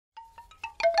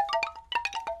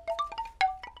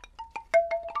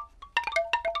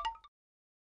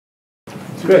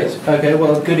Great. Okay,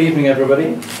 well, good evening,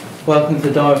 everybody. Welcome to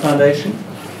the Daiwa Foundation.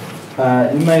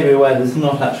 You may be aware this is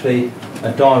not actually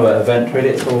a Daiwa event, really.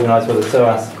 It's organised by the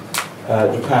SOAS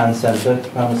Japan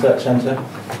Research Centre.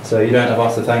 So you don't have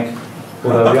us to thank,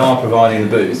 although we are providing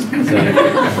the booze. So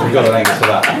you've got a link to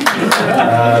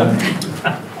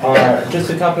that.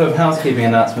 Just a couple of housekeeping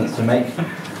announcements to make.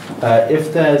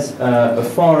 If there's a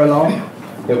fire alarm,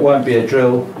 it won't be a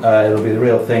drill, it'll be the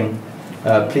real thing.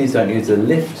 Please don't use a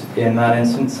lift in that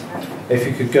instance. If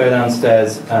you could go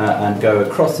downstairs and go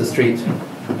across the street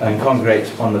and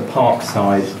congregate on the park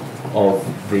side of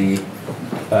the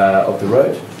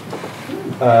road.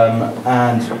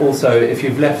 And also, if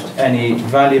you've left any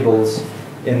valuables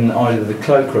in either of the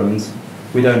cloakrooms,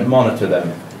 we don't monitor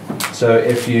them. So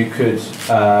if you could,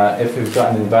 if you've got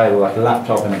anything valuable like a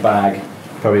laptop in a bag,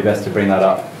 probably best to bring that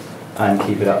up and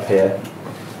keep it up here.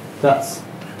 That's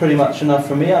pretty much enough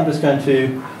from me. I'm just going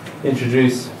to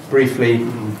introduce briefly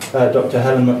Dr.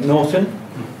 Helen McNaughton,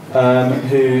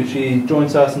 who she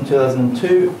joins us in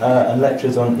 2002 and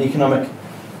lectures on economic,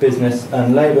 business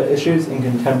and labour issues in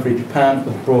contemporary Japan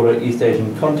with a broader East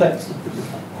Asian context.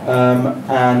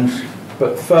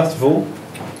 But first of all,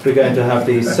 we're going to have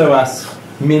the SOAS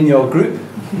Minyo group,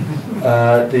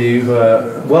 the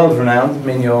world-renowned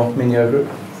Minyo group.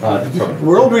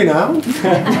 World-renowned?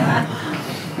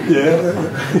 Yeah.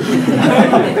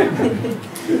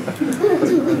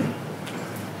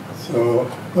 So,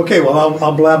 okay, well,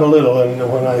 I'll blab a little, and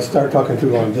when I start talking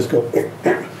too long, just go.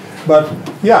 But,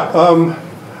 yeah,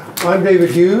 I'm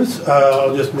David Hughes.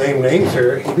 I'll just name names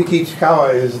here. Hibiki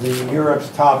Ichikawa is Europe's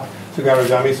top Tsugaru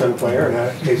Gamisen player,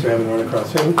 in case we haven't run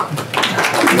across him.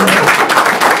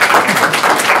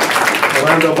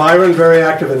 Orlando Byron, very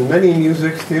active in many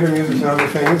musics, theater music and other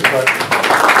things, but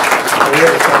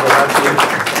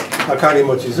Akari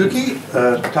Mochizuki,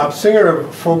 top singer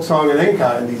of folk song and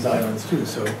enka in these islands too.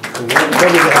 So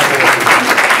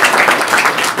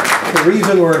the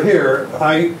reason we're here,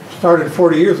 I started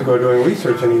 40 years ago doing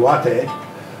research in Iwate,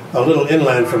 a little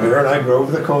inland from here, and I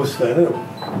drove the coast then, and it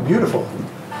was beautiful.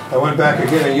 I went back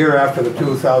again a year after the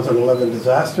 2011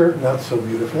 disaster, not so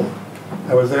beautiful.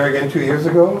 I was there again 2 years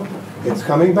ago. It's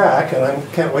coming back, and I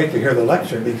can't wait to hear the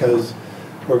lecture because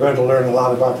we're going to learn a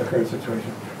lot about the current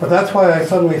situation. But that's why I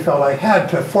suddenly felt I had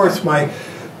to force my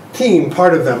team,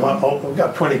 part of them, I've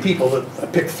got 20 people, but I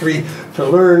picked 3 to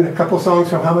learn a couple songs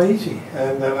from Kamaishi.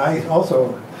 And then I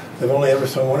also have only ever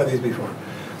sung one of these before.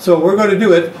 So we're going to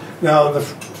do it. Now, the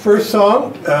first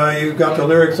song, you've got the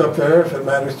lyrics up there if it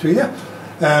matters to you.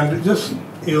 And just,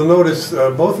 you'll notice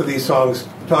both of these songs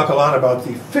talk a lot about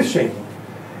the fishing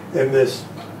in this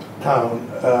town.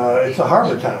 It's a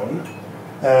harbor town.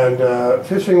 And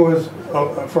fishing was,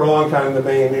 for a long time, the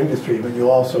main industry, but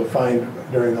you'll also find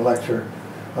during the lecture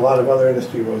a lot of other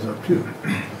industry rose up too.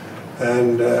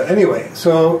 And anyway,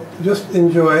 so just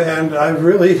enjoy, and I've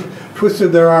really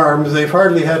twisted their arms. They've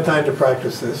hardly had time to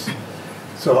practice this.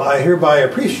 So I hereby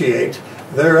appreciate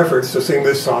their efforts to sing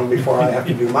this song before I have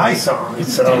to do my song.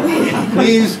 So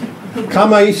please,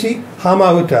 Kamaishi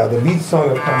Hamauta, the beat song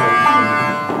of Kamaishi.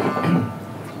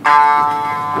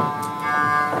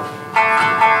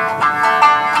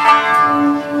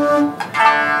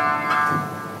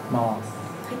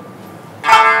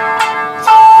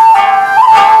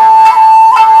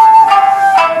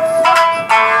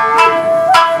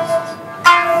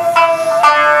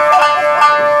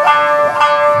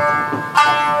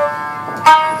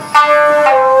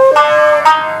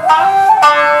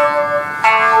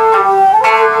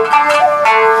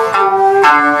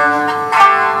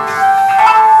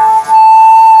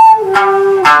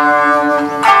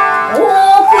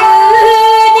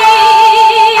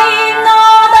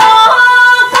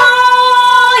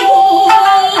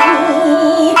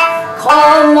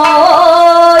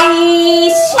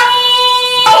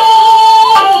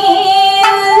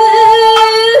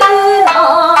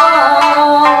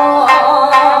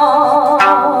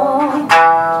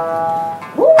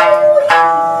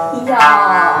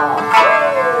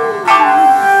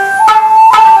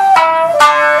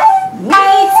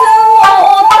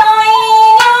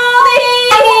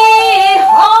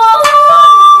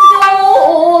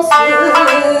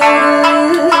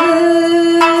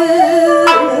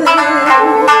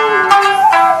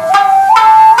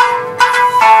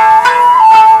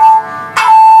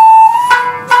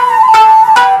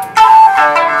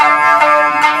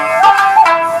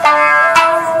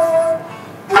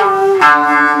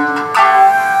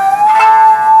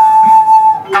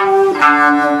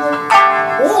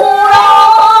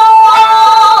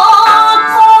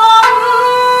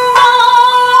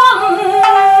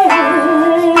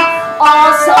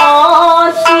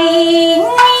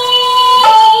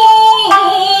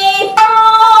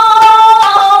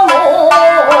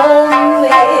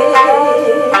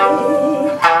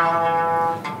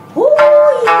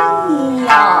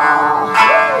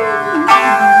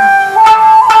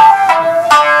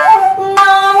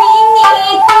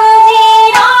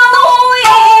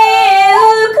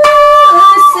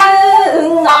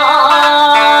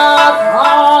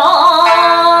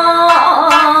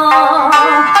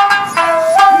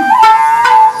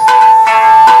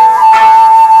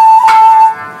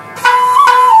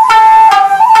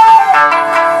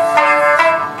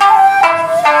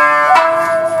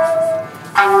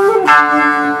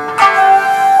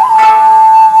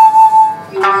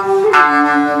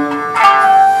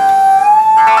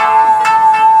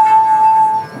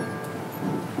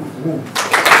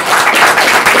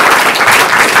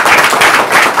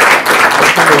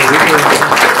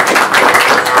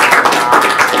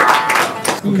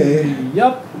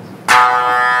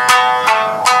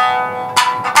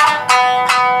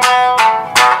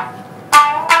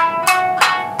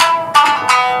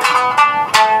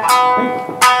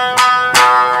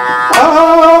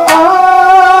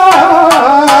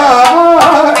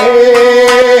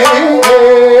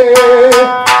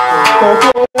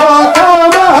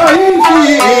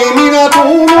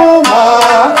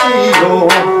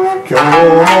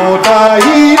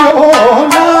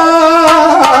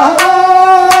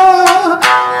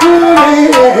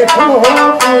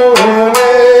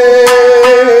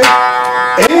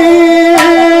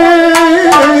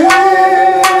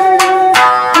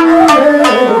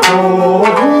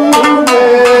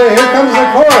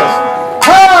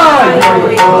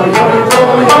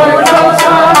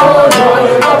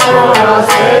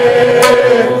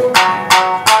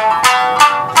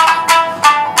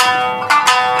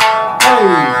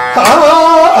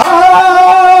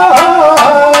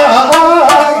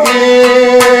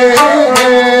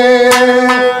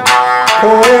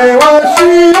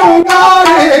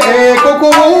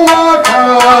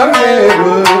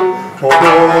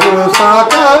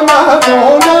 One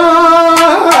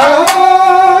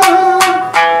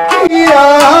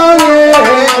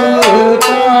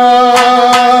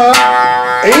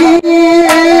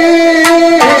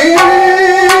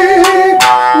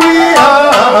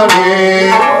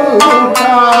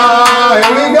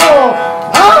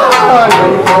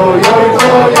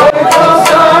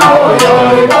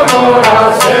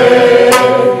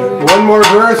more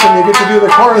verse and you get to do the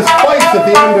chorus twice at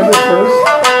the end of this verse.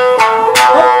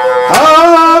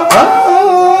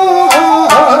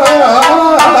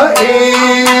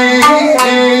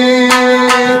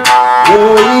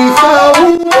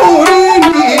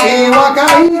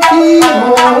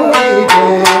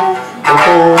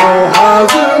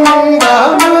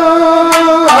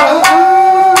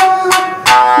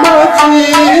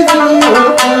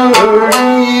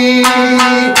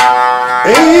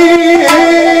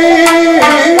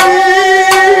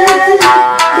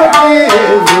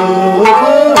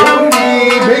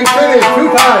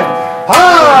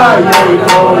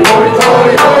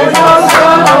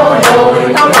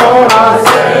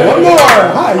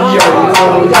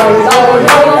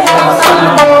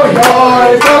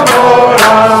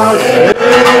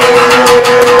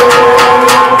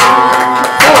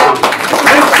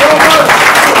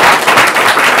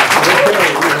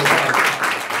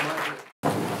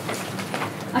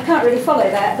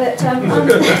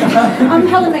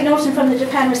 From the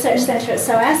Japan Research Centre at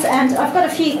SOAS, and I've got a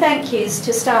few thank yous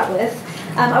to start with.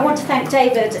 I want to thank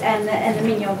David and the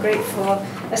Mignon group for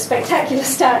a spectacular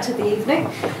start to the evening.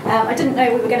 I didn't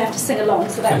know we were going to have to sing along,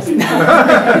 so that was and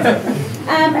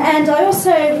I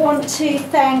also want to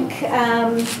thank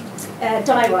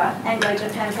Daiwa,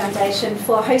 Anglo-Japan Foundation,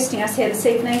 for hosting us here this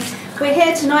evening. We're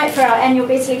here tonight for our annual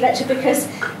Beasley Lecture because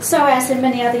SOAS and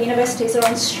many other universities are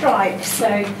on strike,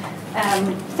 so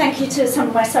thank you to some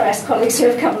of my SOAS colleagues who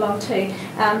have come along too.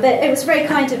 But it was very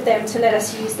kind of them to let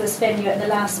us use this venue at the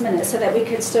last minute so that we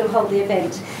could still hold the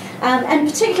event. And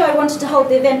particularly I wanted to hold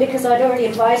the event because I'd already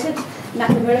invited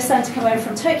Nakamura-san to come over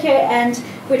from Tokyo, and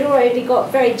we'd already got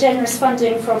very generous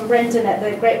funding from Brendan at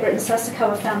the Great Britain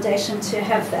Sasakawa Foundation to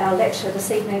have our lecture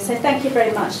this evening. So thank you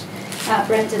very much,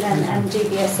 Brendan and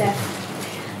GBSF.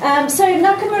 So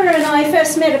Nakamura and I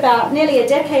first met about nearly a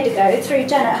decade ago through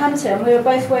Janet Hunter, and we were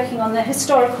both working on the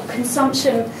historical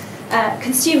consumption,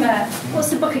 what's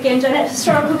the book again, Janet?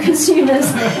 Historical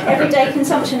Consumers, Everyday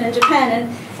Consumption in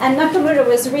Japan. And Nakamura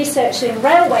was researching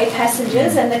railway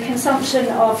passengers and the consumption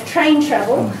of train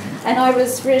travel, and I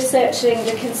was researching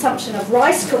the consumption of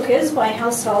rice cookers by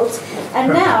households,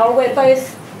 and now we're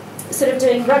both sort of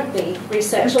doing rugby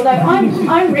research, although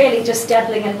I'm really just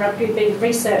dabbling in rugby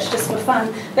research just for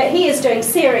fun, but he is doing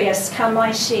serious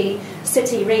Kamaishi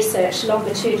City research,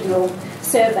 longitudinal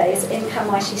surveys in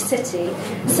Kamaishi City.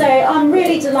 So I'm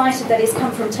really delighted that he's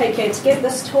come from Tokyo to give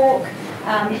this talk.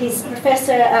 He's a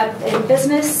professor in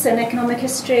business and economic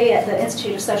history at the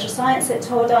Institute of Social Science at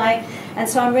Todai, and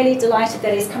so I'm really delighted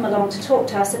that he's come along to talk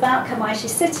to us about Kamaishi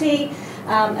City,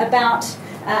 about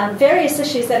various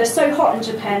issues that are so hot in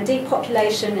Japan: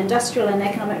 depopulation, industrial and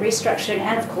economic restructuring,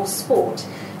 and of course sport.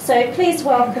 So please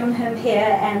welcome him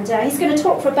here, and he's going to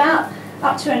talk for about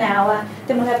up to an hour,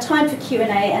 then we'll have time for Q&A,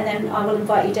 and then I will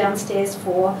invite you downstairs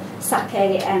for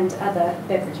sake and other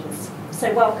beverages.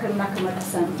 So welcome,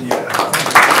 Nakamura-san.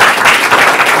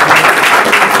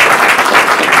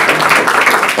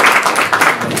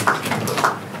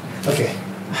 Okay,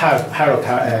 hello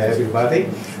everybody,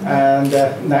 and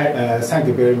thank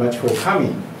you very much for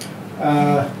coming.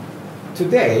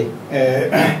 Today,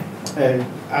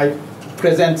 I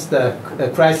present the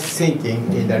crisis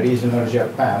thinking in the regional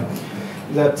Japan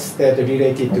that's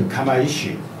related to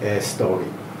Kamaishi story.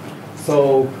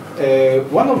 So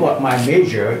one of my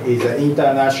major is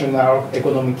international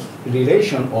economic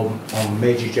relation on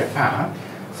Meiji Japan.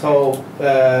 So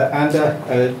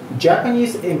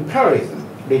Japanese imperialism,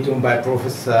 written by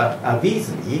Professor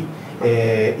Beasley,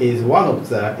 is one of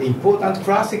the important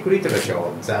classic literature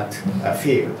of that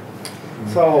field.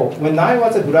 So when I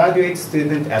was a graduate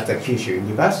student at the Kyushu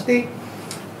University,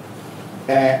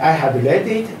 I had read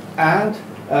it and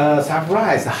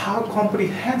surprised how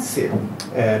comprehensive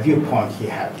viewpoint he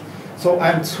had. So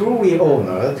I'm truly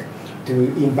honored to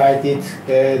invite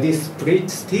this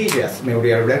prestigious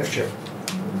memorial lecture.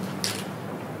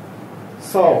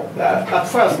 So at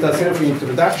first, the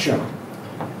self-introduction.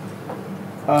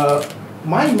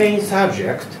 My main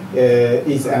subject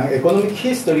is an economic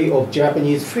history of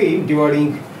Japanese film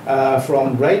during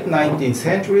from late 19th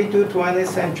century to 20th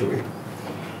century.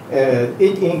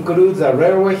 It includes a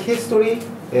railway history,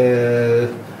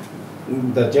 the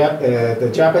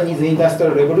Japanese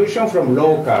Industrial Revolution from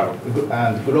local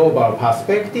and global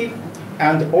perspective,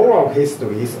 and oral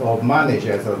histories of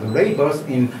managers and laborers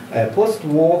in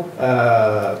post-war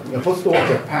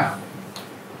Japan.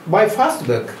 My first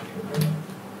book,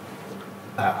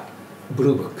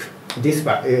 Blue Book, this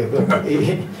book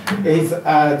is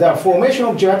the formation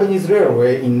of Japanese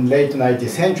railway in late 19th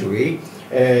century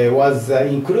was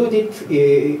included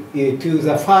to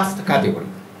the first category.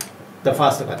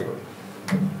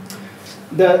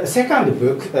 The second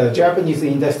book, Japanese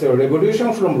Industrial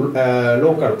Revolution from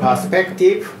Local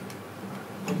Perspective,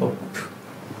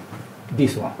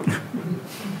 this one.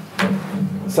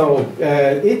 So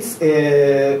it's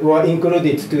were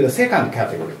included to the second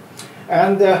category.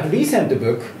 And the recent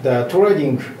book, the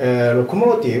Trading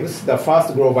Locomotives, the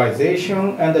First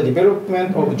Globalization and the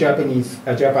Development of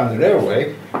Japan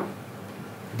Railway,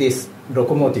 this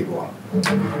locomotive one,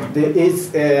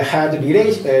 is had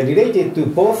related to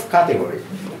both categories.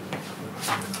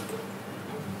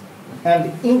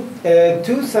 And in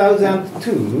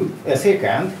 2002,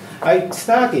 second, I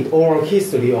started oral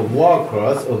history of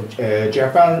workers of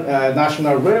Japan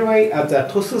National Railway at the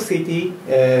Tosu City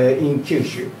in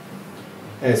Kyushu,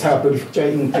 South Prefecture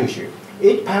in Kyushu.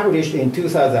 It published in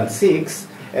 2006,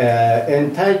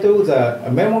 entitled The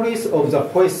Memories of the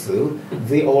Koetsu,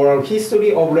 The Oral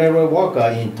History of Railway Worker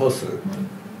in Tosu.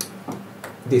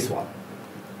 This one.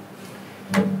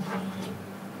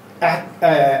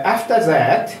 After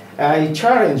that, I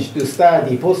challenged to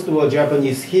study post-war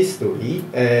Japanese history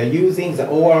using the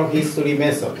oral history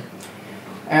method.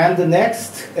 And the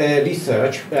next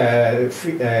research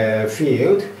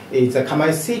field is the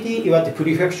Kamaishi City, Iwate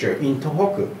Prefecture in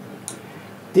Tohoku.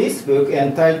 This book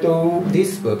entitled,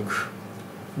 this book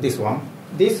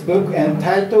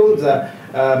entitled The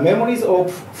Memories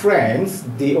of Friends,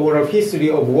 The Oral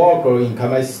History of Worker in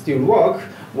Kamaishi Steel Work,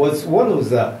 was one of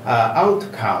the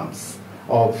outcomes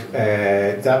of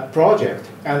that project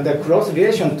and the cross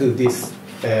relation to this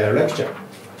lecture.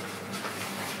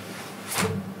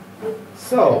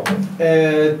 So,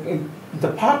 the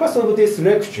purpose of this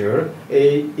lecture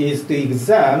is to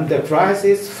examine the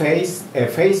crisis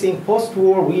facing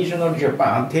post-war regional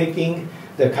Japan, taking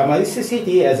the Kamaishi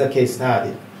City as a case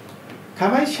study.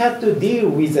 Kamaishi had to deal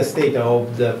with the state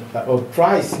of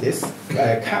crisis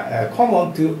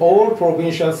common to all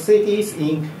provincial cities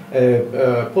in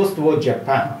post-war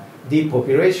Japan: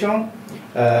 depopulation,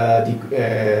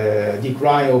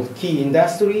 decline of key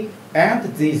industry,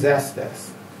 and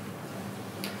disasters.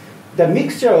 The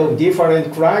mixture of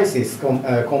different crises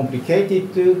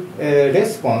complicated the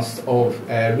response of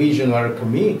regional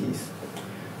communities.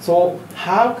 So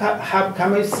how have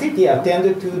Kamaishi City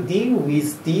attempted to deal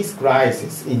with these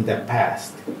crises in the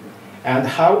past? And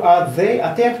how are they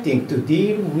attempting to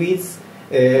deal with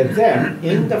them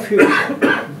in the future?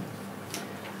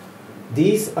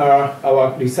 These are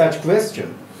our research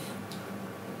questions.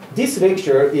 This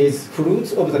lecture is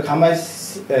fruits of the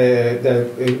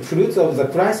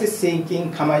crisis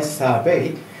thinking Kamaishi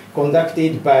survey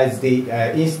conducted by the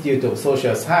Institute of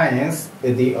Social Science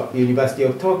at the University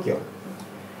of Tokyo.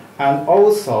 And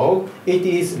also, it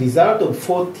is result of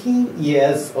 14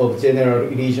 years of general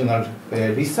regional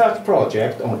research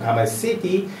project on Kamaishi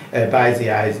City by the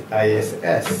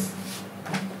ISS.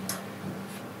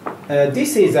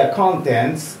 This is the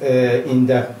contents in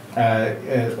the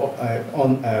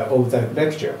of the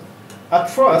lecture. At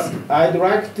first, I'd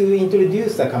like to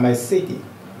introduce the Kamaishi City,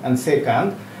 and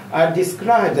second, I'll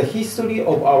describe the history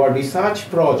of our research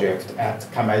project at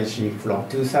Kamaishi from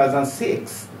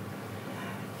 2006.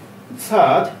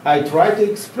 Third, I try to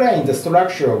explain the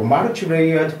structure of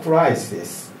multi-layered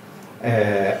crisis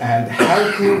and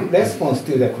how to respond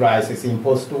to the crisis in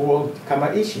post-war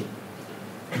Kamaishi.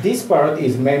 This part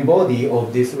is main body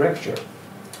of this lecture.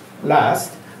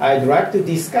 Last, I'd like to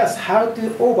discuss how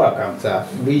to overcome the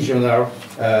regional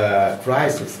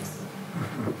crises.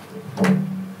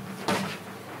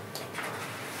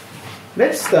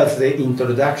 Let's start the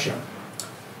introduction.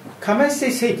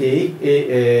 Kamaishi City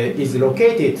is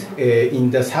located in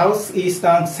the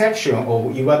southeastern section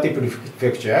of Iwate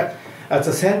Prefecture at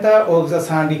the center of the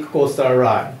Sanrik coastal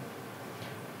line.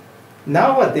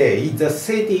 Nowadays, the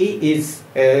city is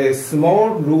a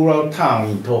small rural town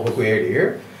in Tohoku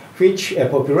area, which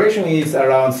population is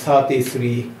around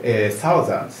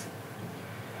 33,000.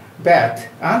 But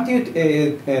until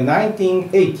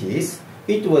 1980s,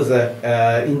 it was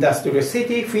an industrial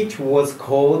city which was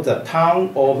called the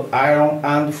town of iron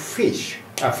and fish.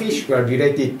 Fish were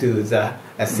related to the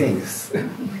things.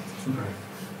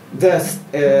 The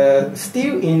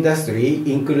steel industry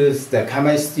includes the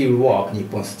Kamaishi Steel Work,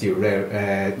 Nippon Steel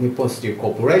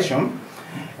Corporation,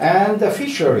 and the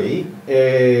fishery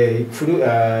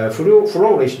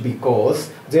flourished because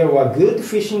there were good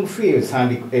fishing fields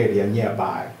and area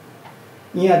nearby.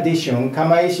 In addition,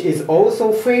 Kamaishi is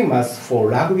also famous for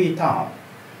rugby town.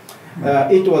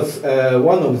 It was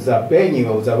one of the venues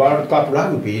of the World Cup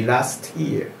rugby last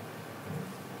year.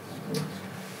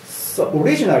 So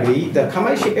originally, the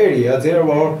Kamaishi area, there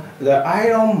were the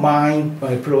iron mine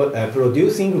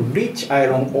producing rich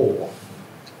iron ore.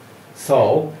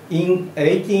 So in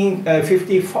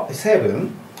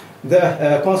 1857,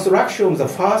 the construction of the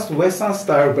first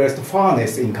Western-style blast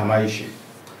furnace in Kamaishi.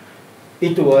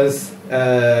 It was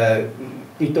the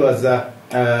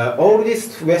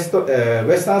oldest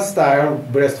Western-style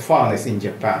blast furnace in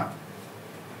Japan.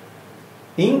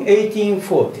 In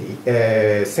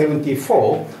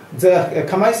 1874, the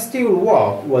Kamaishi Steel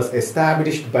Works was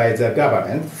established by the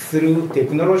government through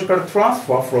technological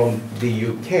transfer from the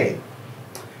UK.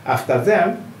 After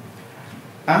them,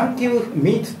 until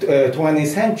mid-20th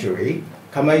century,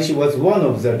 Kamaishi was one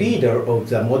of the leaders of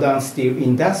the modern steel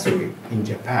industry in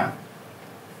Japan.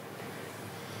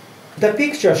 The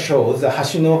picture shows the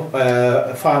Hashino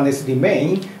furnace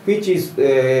remain, which is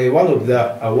one of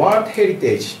the World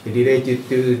Heritage related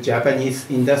to Japanese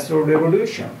Industrial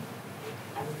Revolution.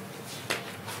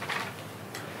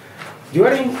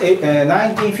 During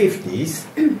 1950s,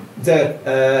 the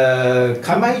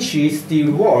Kamaishi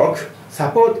Steel Works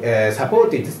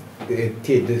supported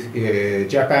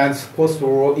Japan's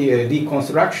post-war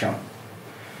reconstruction.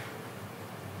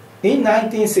 In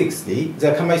 1960,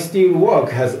 the Kamaishi Steel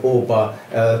Works has over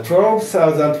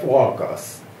 12,000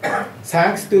 workers.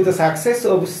 Thanks to the success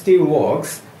of steel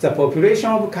works, the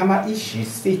population of Kamaishi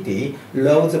City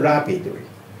rose rapidly,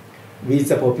 with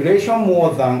the population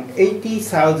more than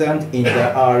 80,000 in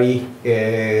the early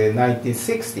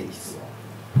 1960s.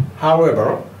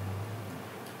 However,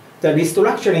 the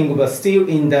restructuring of the steel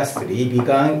industry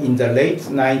began in the late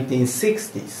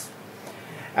 1960s.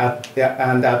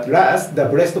 And at last, the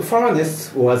blast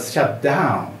furnace was shut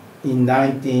down in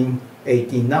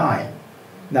 1989.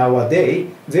 Nowadays,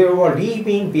 they were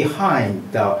leaving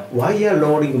behind the wire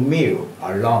rolling mill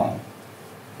alone.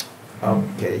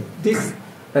 Okay, this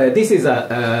is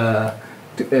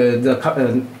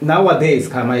nowadays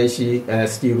Kamaishi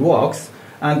Steel Works,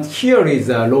 and here is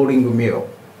a rolling mill.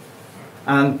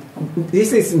 And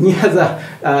this is near the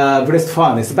blast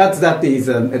furnace, but that is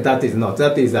not.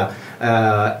 That is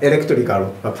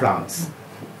electrical plants.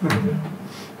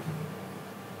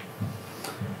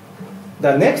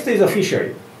 The next is a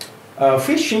fishery.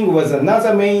 Fishing was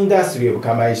another main industry of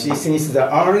Kamaishi since the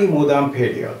early modern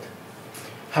period.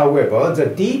 However, the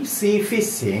deep sea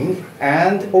fishing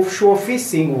and offshore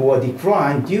fishing were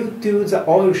declined due to the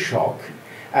oil shock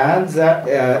and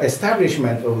the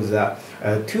establishment of the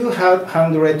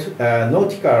 200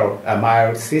 nautical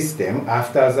mile system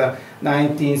after the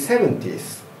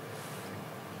 1970s.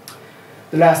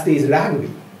 The last is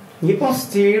rugby. Nippon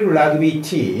Steel rugby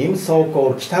team,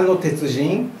 so-called Kitano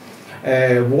Tetsujin,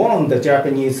 won the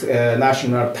Japanese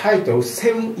national title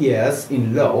 7 years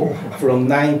in a row from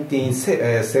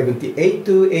 1978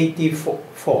 to 84.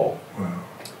 Wow.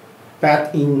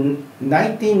 But in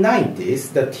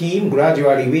 1990s, the team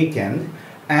gradually weakened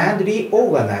and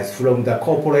reorganized from the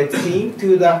corporate team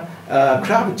to the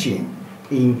club team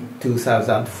in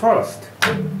 2001.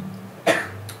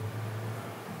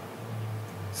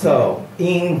 So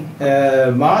in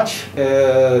March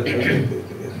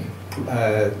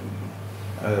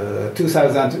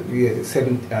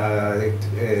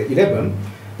 2011,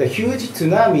 the huge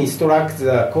tsunami struck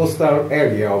the coastal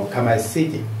area of Kamaishi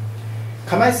City.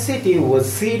 Kamaishi City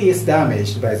was seriously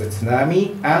damaged by the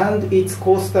tsunami, and its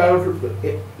coastal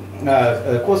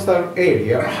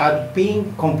area had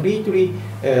been completely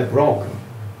broken.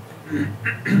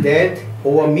 Dead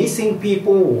or missing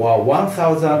people were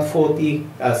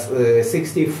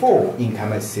 1,064 in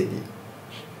Kamaishi City.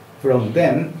 From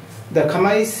then, the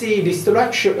Kamaishi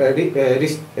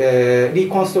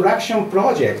reconstruction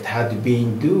project had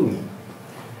been doing.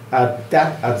 At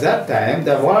that time,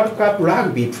 the World Cup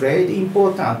rugby played an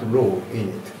important role in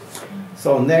it.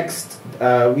 So next,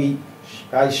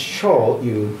 I show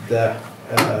you the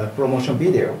promotion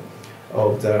video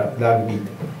of the rugby.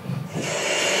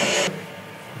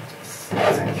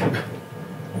 Thank you.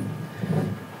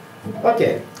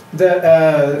 Okay,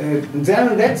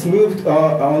 then let's move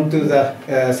on to the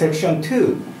section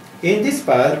 2. In this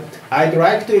part, I'd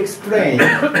like to explain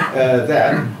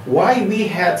that why we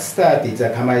had started the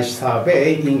Kamaishi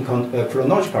survey in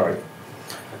chronologically.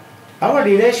 Our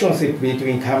relationship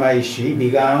between Kamaishi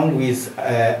began with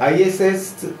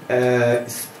ISS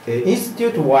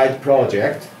institute-wide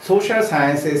project, Social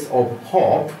Sciences of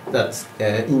Hope, that's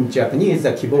in Japanese,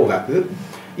 the Kibogaku,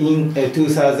 in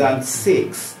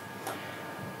 2006.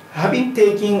 Having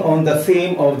taken on the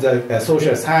theme of the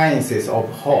social sciences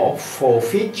of hope, for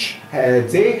which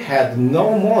they had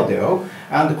no model,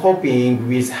 and copying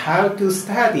with how to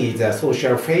study the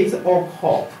social phase of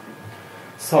hope.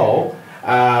 So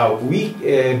we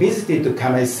visited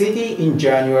Kamaishi City in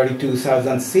January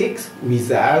 2006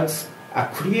 without a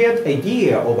clear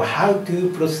idea of how to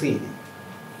proceed.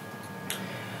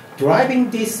 Driving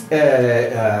by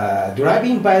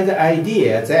the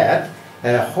idea that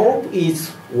hope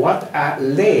is what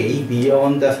lay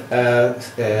beyond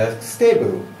the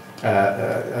stable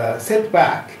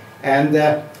setback and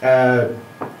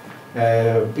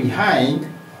behind.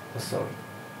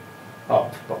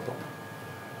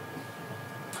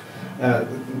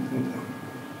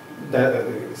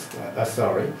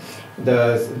 Sorry.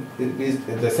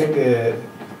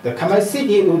 The Kamaishi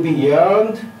City will be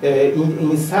yearned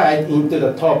inside into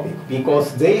the topic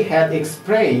because they had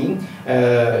explained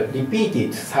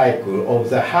repeated cycle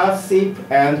of the hardship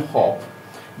and hope.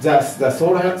 Thus, the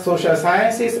social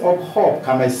sciences of hope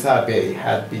Kamaishi survey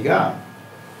had begun.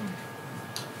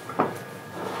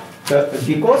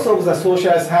 Because of the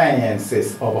social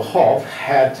sciences of hope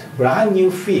had brand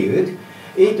new field,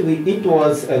 it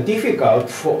was difficult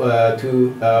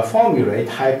to formulate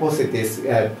hypotheses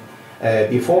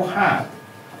beforehand.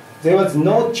 There was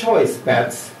no choice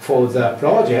but for the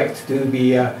project to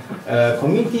be a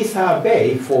community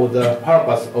survey for the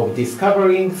purpose of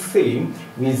discovering theme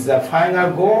with the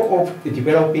final goal of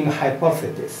developing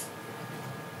hypothesis.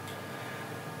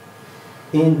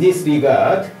 In this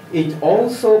regard, it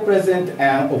also presents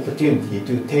an opportunity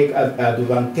to take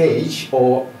advantage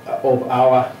of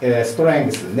our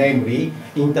strengths, namely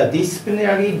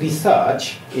interdisciplinary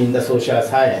research in the social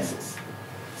sciences.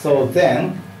 So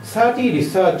then, 30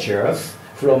 researchers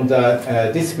from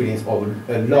the disciplines of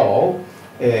law,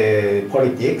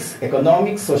 politics,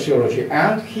 economics, sociology,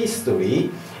 and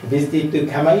history visited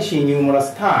Kamaishi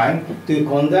numerous times to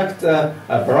conduct a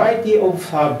variety of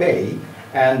surveys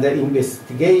and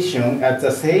investigation at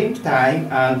the same time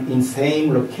and in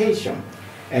same location,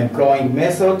 employing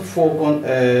method for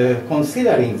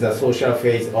considering the social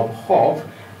phase of hope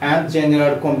and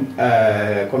general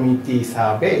community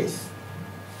surveys.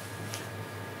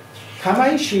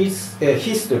 Kamaishi's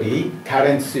history,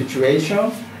 current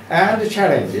situation, and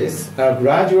challenges are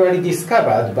gradually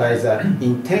discovered by the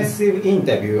intensive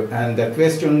interview and the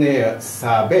questionnaire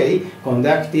survey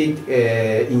conducted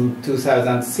in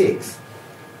 2006.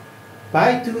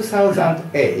 By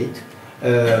 2008,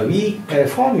 we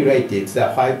formulated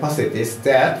the hypothesis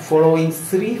that following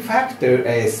three factors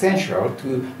are essential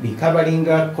to recovering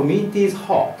a community's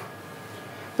hope.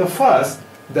 The first,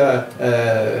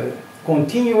 the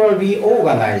continual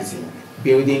reorganizing,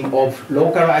 building of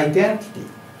local identity.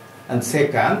 And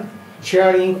second,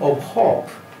 sharing of hope.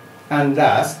 And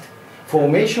last,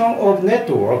 formation of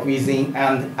network within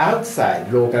and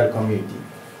outside local community.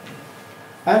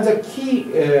 And the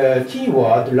key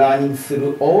word running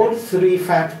through all three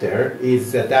factors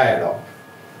is the dialogue.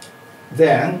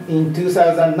 Then, in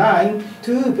 2009,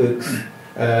 two books,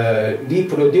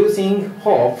 Reproducing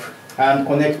Hope and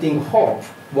Connecting Hope,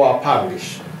 were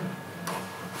published.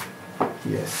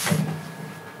 Yes.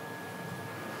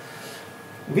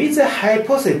 With the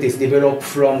hypothesis developed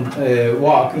from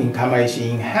work in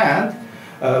Kamaishi in hand,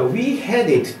 we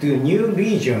headed to new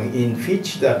region in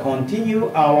which to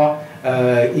continue our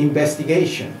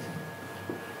investigation.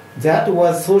 That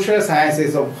was Social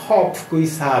Sciences of Hope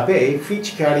quiz survey,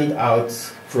 which carried out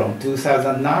from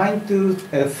 2009 to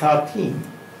 2013.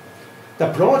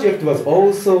 The project was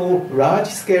also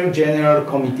large-scale general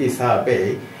community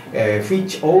survey,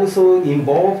 which also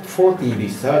involved 40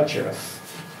 researchers.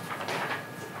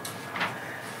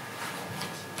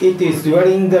 It is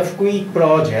during the Fukui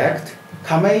project,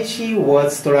 Kamaishi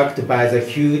was struck by the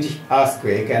huge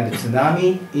earthquake and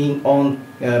tsunami on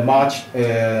March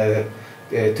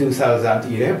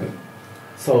 2011.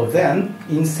 So then,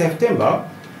 in September,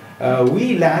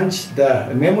 we launched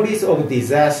the Memories of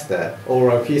Disaster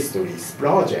Oral Histories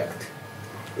project.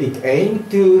 It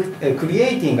aimed to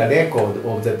creating a record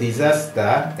of the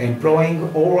disaster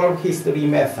employing oral history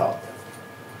method.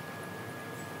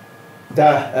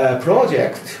 The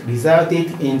project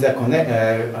resulted in the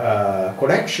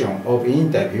collection of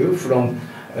interviews from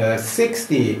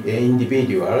 60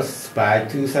 individuals by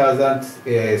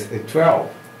 2012.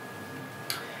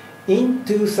 In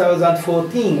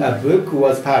 2014, a book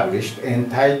was published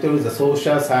entitled The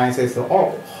Social Sciences of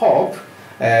Hope,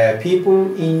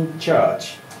 People in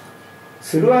Church.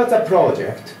 Throughout the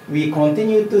project, we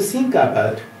continued to think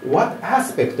about what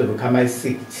aspect of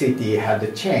Kamaishi City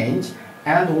had changed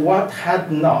and what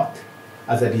had not,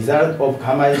 as a result of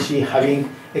Kamaishi having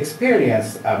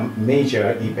experienced a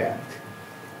major event.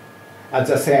 At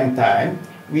the same time,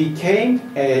 we came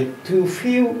to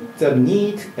feel the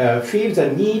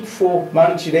need for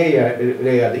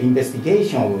multi-layered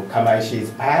investigation of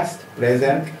Kamaishi's past,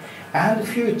 present, and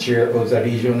future of the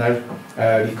regional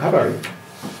recovery.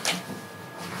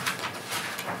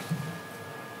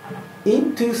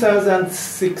 In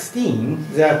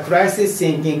 2016, the crisis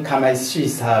thinking Kamaishi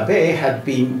survey had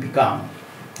been begun.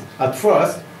 At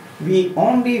first, we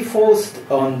only focused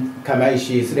on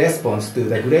Kamaishi's response to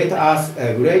the Great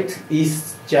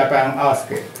East Japan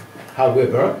earthquake.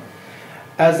 However,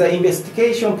 as the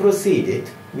investigation proceeded,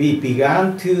 we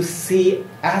began to see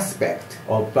aspects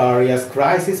of various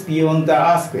crises beyond the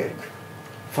earthquake.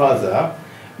 Further,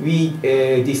 we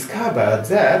discovered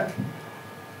that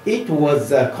it was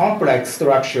the complex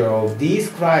structure of these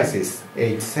crises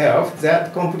itself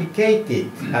that complicated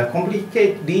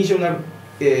regional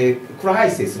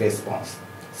crisis response.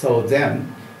 So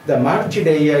then, the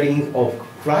multi-layering of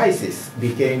crisis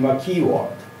became a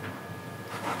keyword.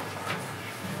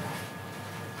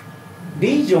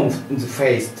 Regions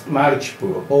faced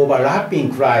multiple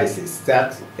overlapping crises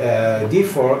that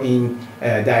differ in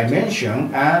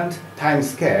dimension and time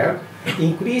scale,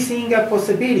 increasing a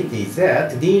possibility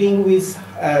that dealing with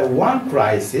one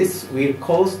crisis will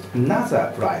cause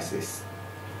another crisis.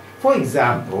 For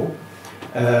example,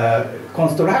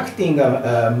 constructing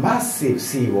a massive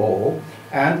seawall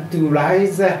and to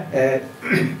raise the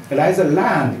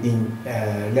land in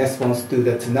response to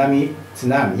the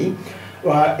tsunami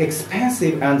were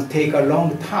expensive and take a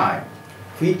long time,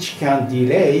 which can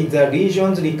delay the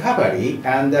region's recovery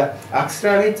and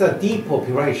accelerate the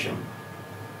depopulation.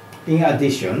 In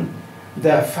addition,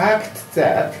 the fact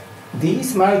that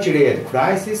these multi-layered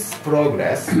crises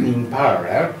progress in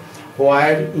parallel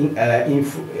while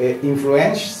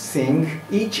influencing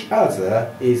each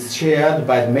other is shared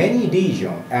by many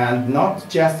regions and not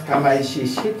just Kamaishi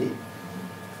City.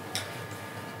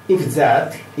 If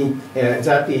that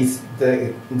is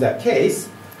the case,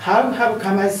 how have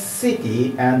Kamaishi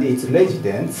City and its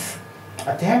residents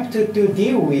attempted to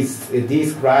deal with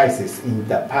these crises in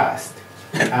the past?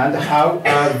 And how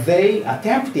are they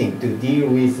attempting to deal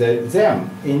with them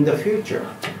in the future?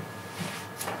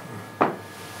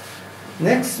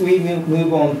 Next, we will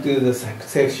move on to the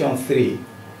section 3.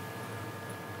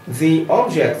 The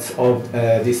object of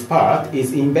this part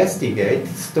is investigate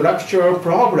structural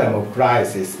problem of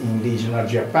crisis in regional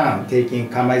Japan, taking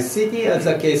Kamaishi City as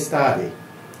a case study.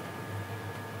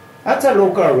 At a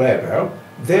local level,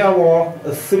 there were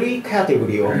 3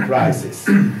 categories of crises.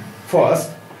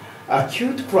 First,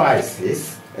 acute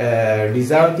crisis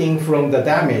resulting from the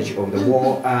damage of the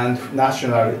war and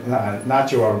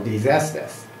natural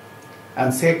disasters.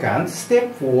 And second,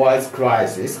 stepwise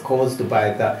crisis caused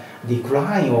by the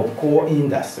decline of core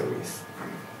industries.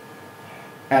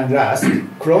 And last,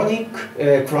 chronic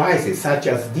crisis such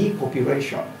as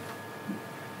depopulation.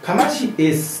 Kamaishi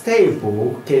is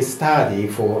stable case study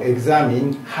for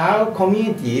examining how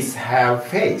communities have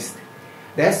faced,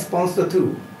 response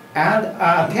to, and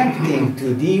are attempting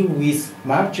to deal with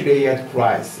multi-layered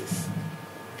crisis.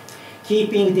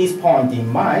 Keeping this point in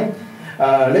mind,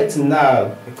 let's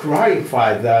now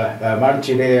clarify the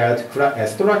multi-layered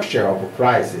structure of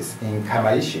crisis in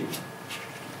Kamaishi.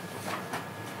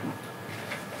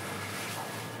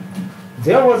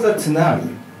 There was a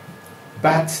tsunami,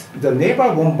 but the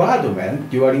naval bombardment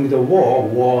during the war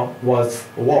was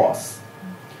worse.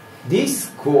 This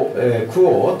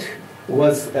quote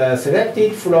was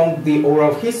selected from the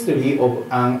oral history of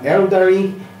an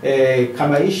elderly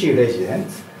Kamaishi resident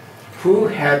who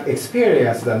had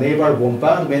experienced the naval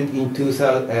bombardment in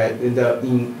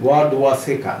World War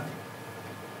II.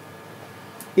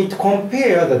 It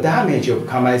compared the damage of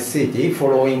Kamaishi City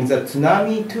following the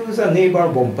tsunami to the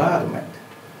naval bombardment.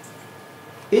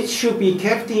 It should be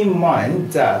kept in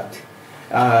mind that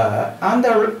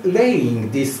underlying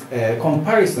this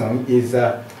comparison is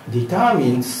a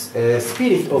determined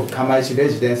spirit of Kamaishi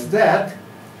residents that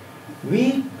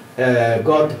we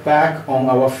got back on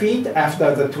our feet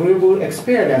after the terrible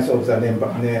experience of the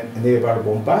naval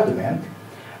bombardment,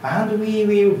 and we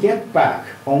will get back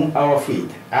on our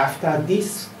feet after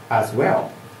this as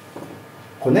well.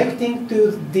 Connecting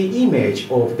to the image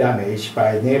of damage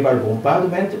by naval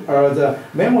bombardment are the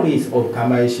memories of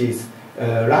Kamaishi's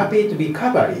rapid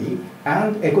recovery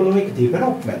and economic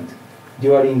development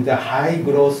during the high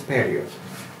growth period.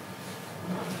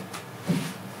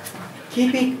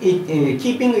 Keeping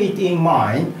it in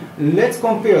mind, let's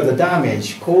compare the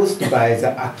damage caused by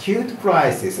the acute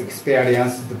crisis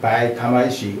experienced by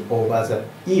Kamaishi over the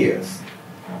years.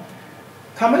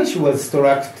 Kamaishi was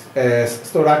struck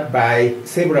by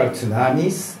several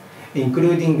tsunamis,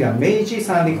 including the Meiji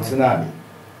Sanrik tsunami,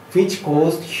 which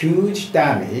caused huge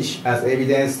damage as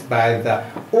evidenced by the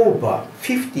over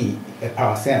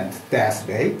 50% death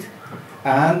rate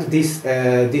and this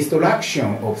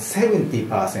destruction of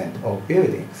 70% of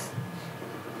buildings.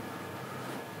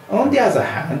 On the other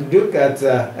hand, look at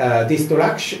the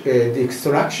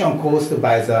destruction caused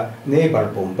by the naval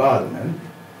bombardment.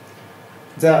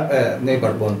 The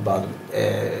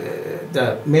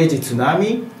Meiji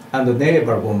tsunami and the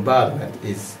naval bombardment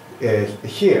is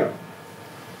here.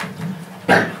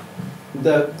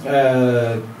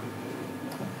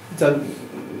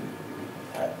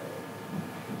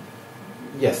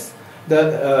 Yes,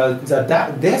 the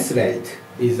death rate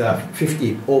is over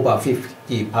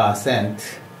 50%.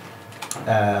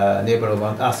 Naval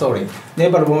bombardment.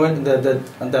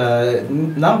 The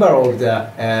number of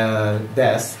the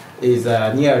deaths is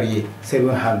nearly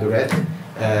 700,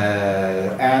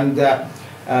 and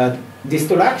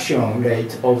destruction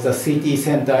rate of the city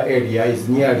center area is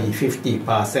nearly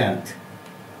 50%.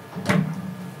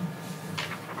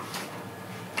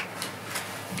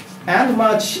 And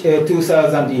March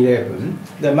 2011,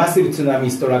 the massive tsunami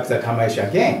struck the Kamaishi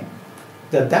again.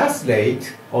 The death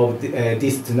rate of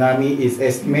this tsunami is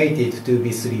estimated to be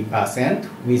 3%,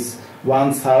 with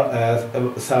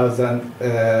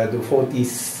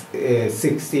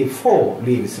 1,064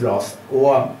 lives lost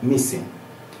or missing.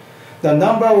 The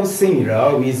number was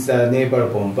similar with the naval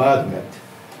bombardment.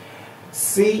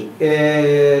 See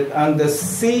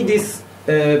these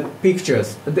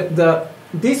pictures.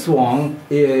 This one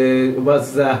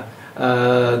was the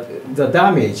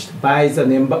damage by the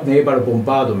naval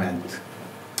bombardment.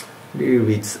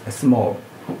 It's small.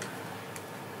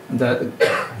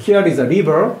 Here is a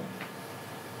river,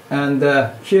 and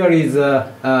here is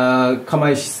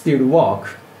Kamaishi steel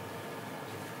work.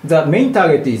 The main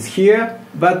target is here,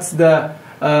 but the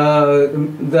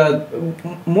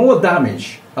more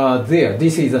damage there.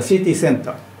 This is a city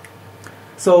center.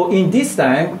 So in this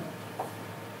time,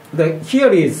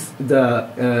 here is the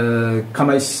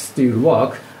Kamaishi steel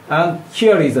work, and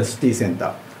here is the city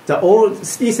center. The old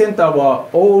city center were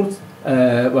all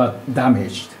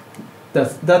damaged.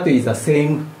 That is the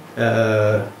same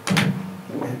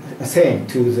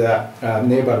to the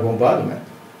naval bombardment.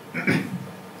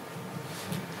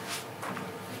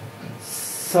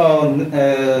 So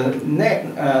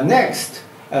next,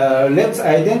 let's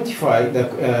identify the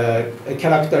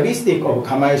characteristic of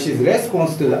Kamaishi's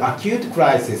response to the acute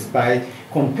crisis by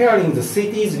comparing the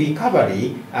city's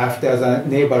recovery after the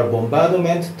naval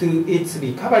bombardment to its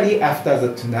recovery after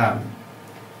the tsunami.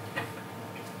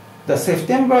 The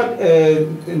September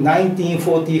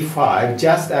 1945,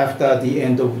 just after the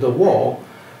end of the war,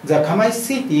 the Kamaishi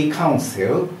City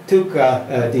Council took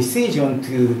a decision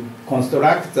to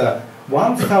construct the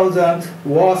 1,000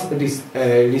 worth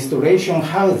restoration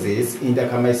houses in the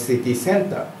Kamaishi City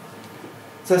Center.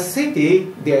 The city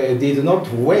did not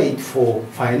wait for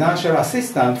financial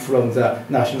assistance from the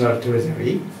National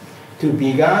Treasury to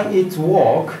begin its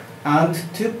work and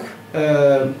took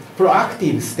a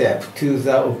proactive step to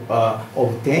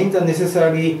obtain the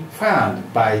necessary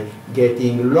fund by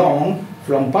getting loan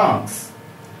from banks.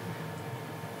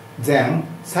 Then,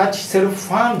 such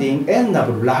self-funding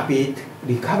enabled rapid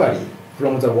recovery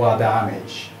from the war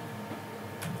damage.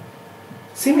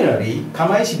 Similarly,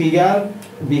 Kamaishi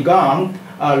began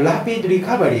a rapid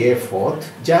recovery effort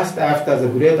just after the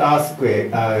Great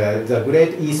Earthquake, the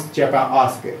Great East Japan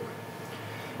Earthquake.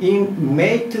 In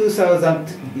May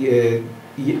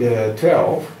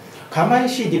 2012,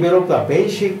 Kamaishi developed a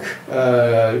basic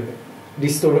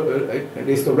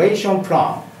restoration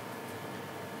plan.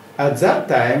 At that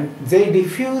time, they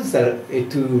refused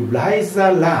to raise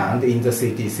the land in the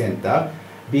city center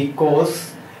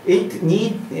because it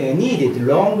needed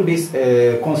long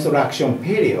construction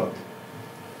period.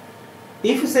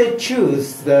 If they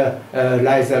choose the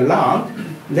raise the land,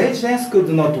 residents could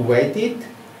not wait it,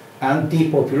 and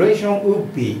depopulation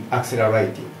would be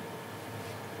accelerated.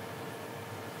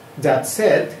 That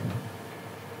said,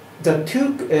 the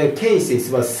two cases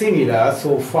were similar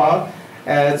so far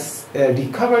as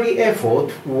recovery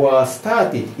efforts were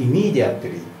started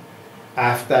immediately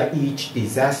after each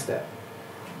disaster.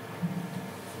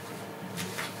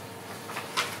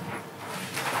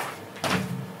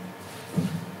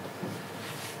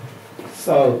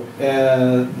 So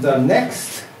the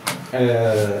next,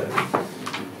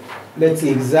 let's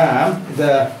examine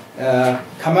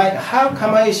how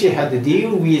Kamaishi had to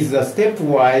deal with the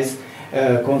stepwise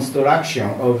construction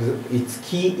of its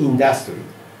key industry.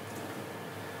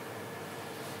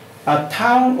 A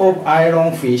town of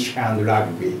iron fish and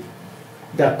rugby.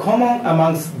 the common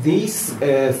amongst these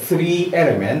three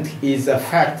elements is the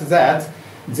fact that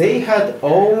they had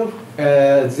all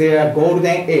their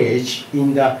golden age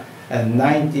in the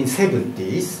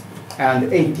 1970s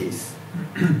and 80s,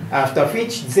 after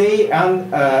which they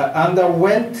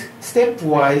underwent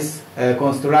stepwise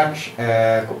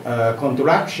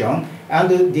contraction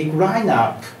and decline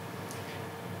up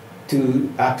to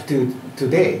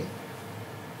today,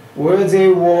 where they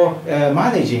were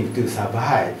managing to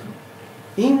survive.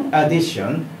 In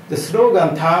addition, the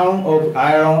slogan "Town of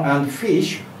Iron and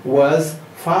Fish" was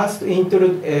first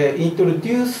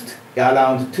introduced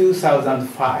around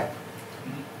 2005,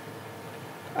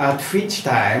 at which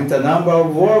time the number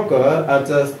of workers at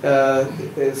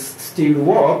the steel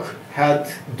work had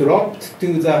dropped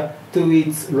to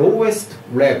its lowest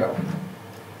level.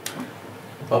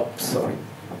 Oh, sorry.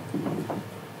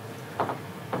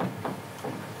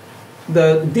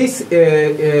 This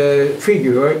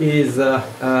figure is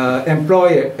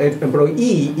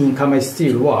employee in Kamaishi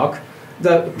Steel Work.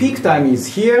 The peak time is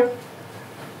here,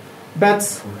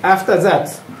 but after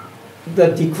that, the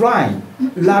decline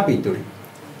rapidly.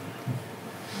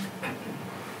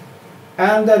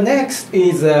 And the next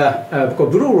is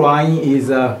blue line is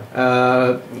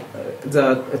the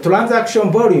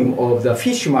transaction volume of the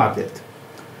fish market.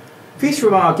 Fish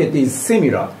market is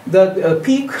similar. The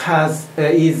peak was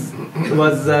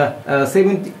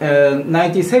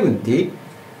 1970.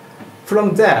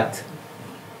 From that,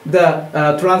 the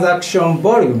transaction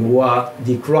volume will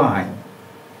decline.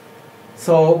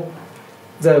 So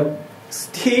the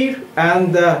steel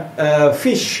and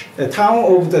fish, the town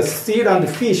of the steel and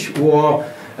fish were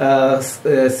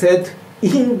set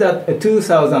in the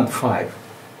 2005.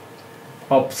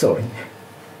 Oh, sorry.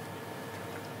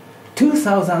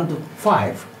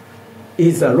 2005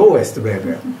 is the lowest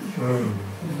level.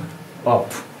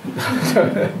 Up.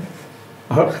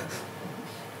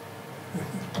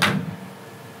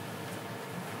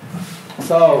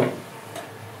 So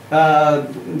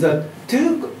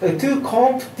to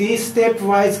cope this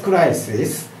stepwise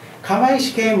crisis,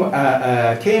 Kamaishi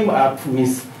came up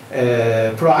with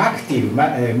proactive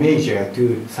measure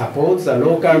to support the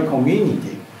local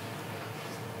community.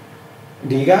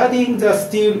 Regarding the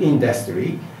steel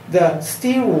industry, the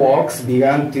steel works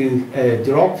began to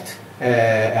develop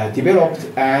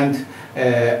and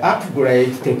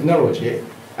upgrade technology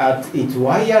at its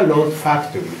wire rod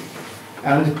factory,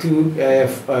 and to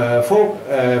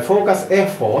focus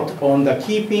effort on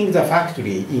keeping the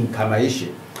factory in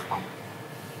Kamaishi.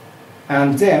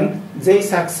 And then they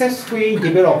successfully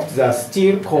developed the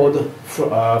steel cord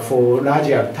for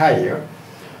larger tire,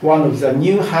 one of the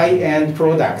new high-end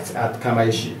products at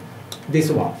Kamaishi. This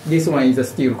one is a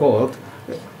steel cord.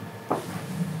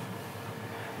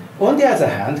 On the other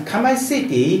hand, Kamaishi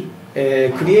City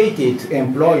created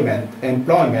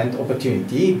employment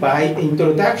opportunity by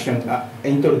introducing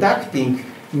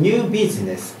new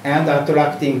business and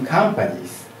attracting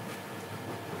companies.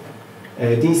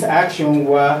 These actions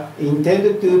were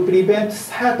intended to prevent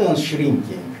sudden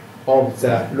shrinking of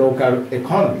the local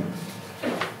economy.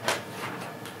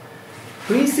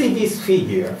 Please see this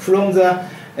figure from the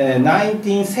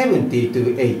 1970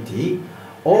 to 80.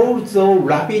 Although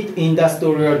rapid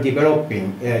industrial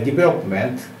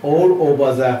development all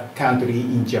over the country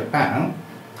in Japan,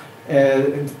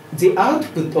 the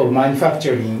output of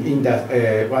manufacturing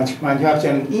industry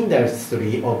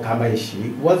of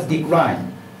Kamaishi was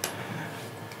declining.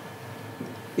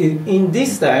 In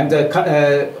this time,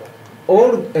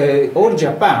 all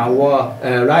Japan were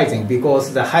rising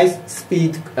because the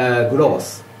high-speed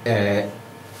growth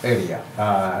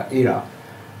era.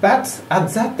 But at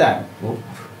that time,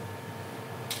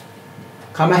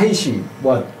 Kamaishi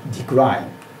was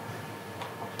declining.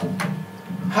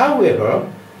 However,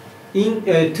 in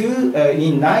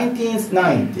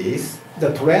 1990s,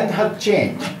 the trend had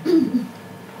changed.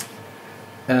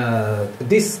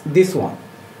 This one.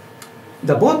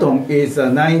 The bottom is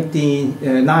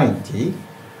 1990.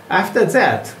 After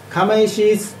that,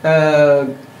 Kamaishi's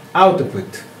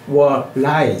output were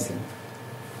rising.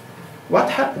 What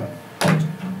happened?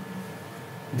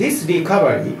 This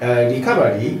recovery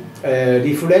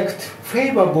reflects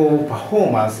favorable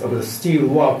performance of the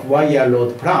steelwork wire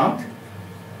rod plant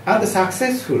and the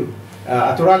successful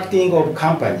attracting of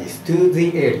companies to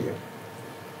the area.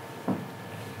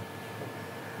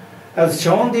 As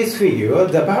shown this figure,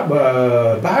 the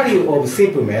value of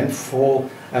shipment for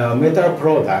metal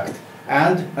product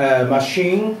and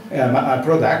machine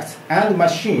products and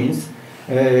machines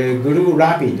grew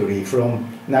rapidly from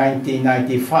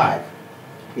 1995.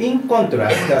 In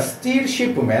contrast, the steel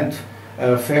shipment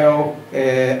fell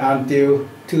until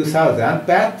 2000,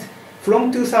 but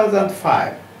From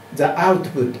 2005, the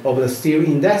output of the steel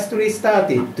industry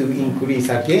started to increase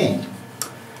again.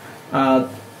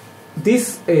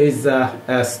 This is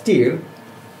steel.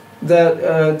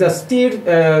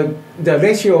 The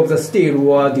ratio of the steel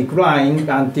was declining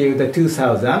until the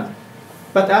 2000,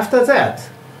 but after that,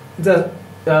 the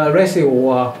ratio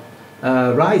was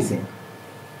rising.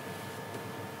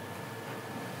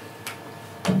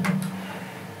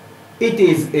 It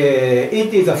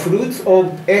is a fruit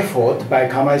of effort by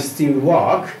Kamaishi Steel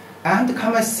Work and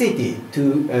Kamaishi City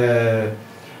to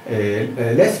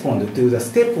respond to the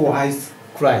stepwise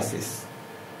crisis.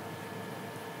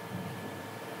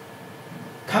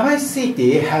 Kamaishi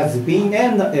City has been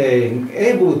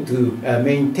able to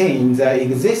maintain the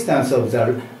existence of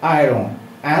the iron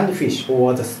and fish,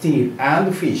 or the steel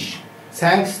and fish,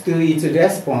 thanks to its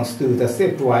response to the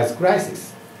stepwise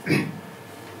crisis.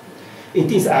 It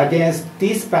is against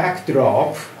this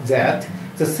backdrop that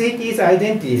the city's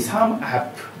identity summed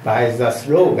up by the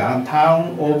slogan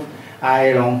 "Town of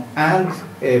Iron and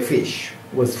Fish"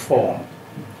 was formed.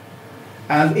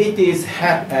 And it is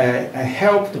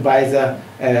helped by the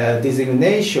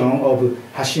designation of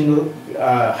Hashino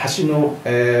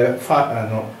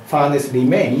furnace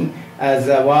remain as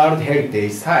a World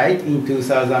Heritage Site in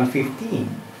 2015.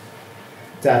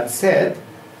 That said,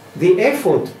 the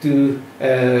effort to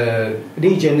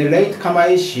regenerate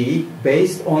Kamaishi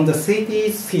based on the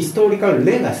city's historical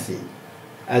legacy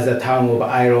as a town of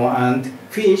iron and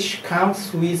fish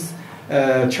comes with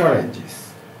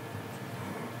challenges.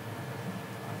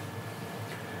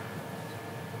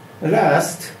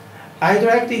 Last, I'd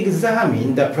like to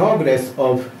examine the progress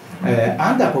of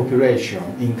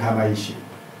underpopulation in Kamaishi.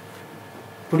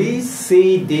 Please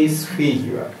see this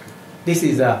figure. This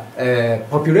is a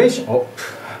population.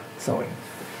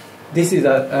 This is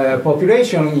a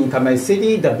population in Kamaishi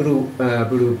City, the blue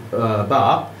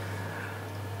bar.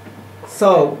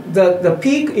 So the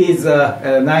peak is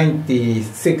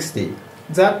 1960.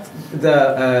 That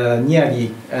the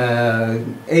nearly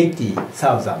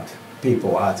 80,000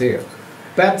 people are there.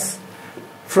 But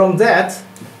from that,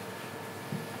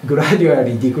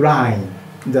 gradually decline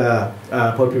the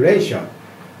population.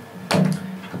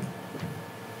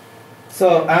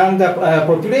 So, and the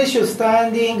population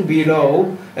standing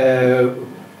below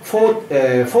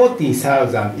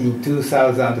 40,000 in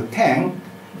 2010,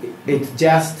 it's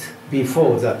just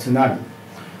before the tsunami.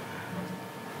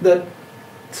 The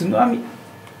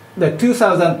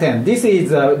 2010, this is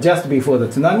just before the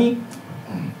tsunami,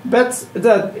 but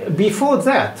before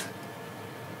that,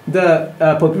 the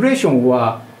population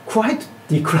was quite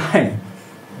declining.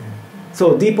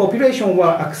 So depopulation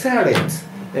will accelerate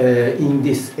in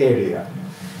this area.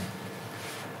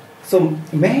 So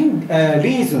main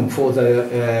reason for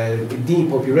the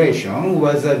depopulation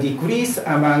was a decrease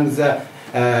among the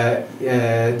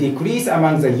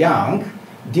young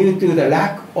due to the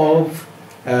lack of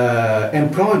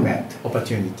employment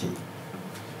opportunity.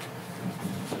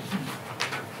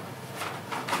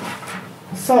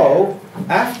 So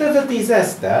after the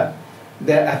disaster,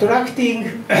 the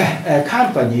attracting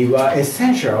company were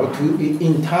essential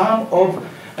in terms of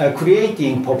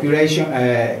creating population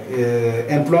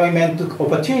employment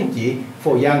opportunity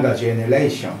for younger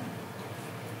generation.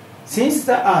 Since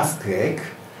the earthquake,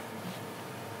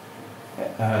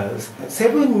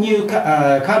 7 new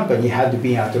companies had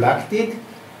been attracted,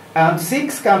 and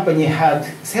 6 companies had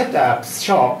set up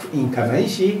shop in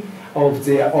Kamaishi of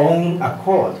their own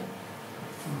accord.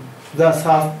 The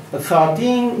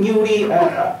 13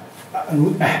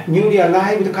 newly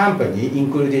arrived companies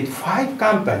included 5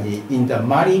 companies in the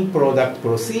marine product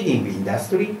processing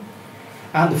industry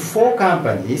and 4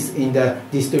 companies in the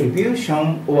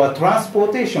distribution or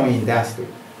transportation industry.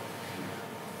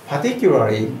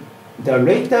 Particularly, the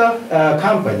later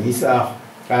companies are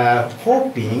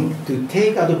hoping to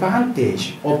take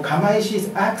advantage of Kamaishi's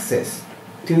access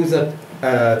to the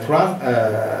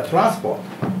transport.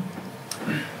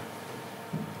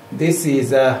 This is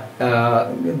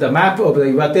the map of the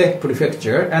Iwate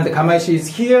Prefecture, and the Kamaishi is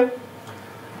here.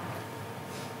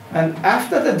 And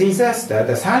after the disaster,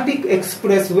 the Sanrik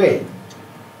Expressway,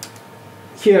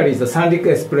 here is the Sanrik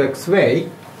Expressway,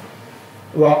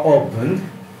 were opened,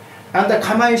 and the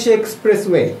Kamaishi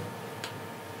Expressway.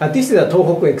 This is the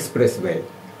Tohoku Expressway.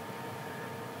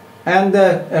 And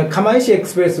the Kamaishi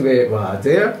Expressway was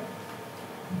there.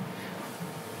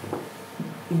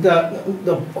 The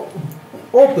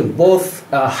open both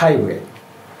highway.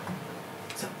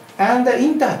 And the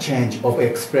interchange of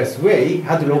expressway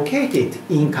had located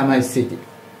in Kamaishi City.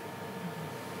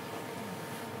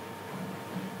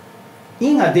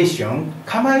 In addition,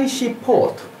 Kamaishi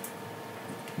Port.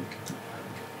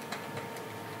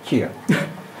 here.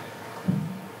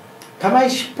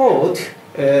 Kamaishi Port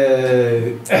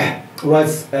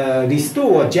was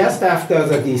restored just after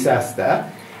the disaster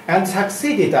and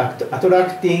succeeded at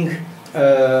attracting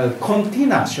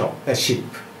container ship.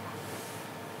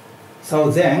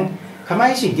 So then,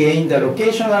 Kamaishi gained the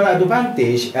locational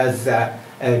advantage as a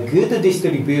good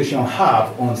distribution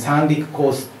hub on Sanrik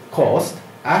coast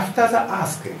after the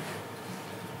earthquake.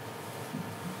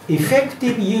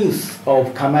 Effective use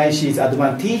of Kamaishi's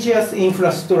advantageous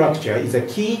infrastructure is a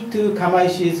key to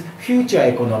Kamaishi's future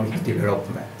economic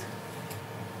development.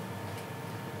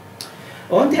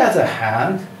 On the other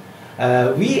hand,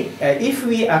 if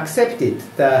we accepted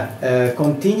the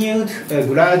continued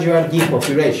gradual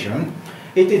depopulation,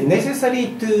 it is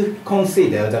necessary to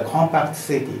consider the compact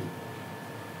city.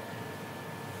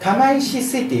 Kamaishi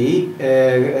City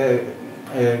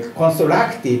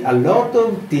constructed a lot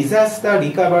of disaster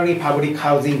recovery public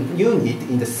housing units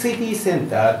in the city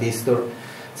center destroyed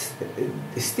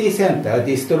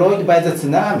by the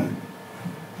tsunami.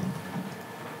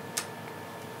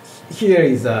 Here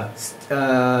is a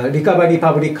recovery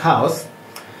public house.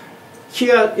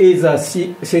 Here is a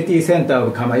city center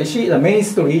of Kamaishi. The main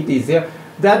street is there.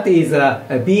 That is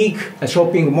a big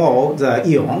shopping mall, the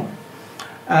Ion.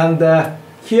 And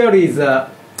here is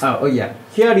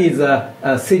here is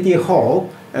a city hall,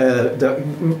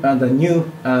 the new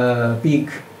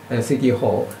big city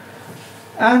hall.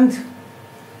 And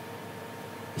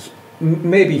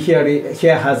maybe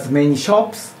here has many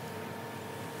shops.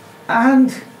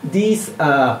 And these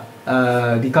are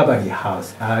recovery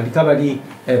house,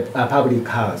 public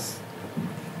house.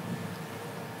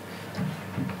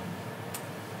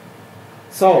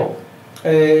 So,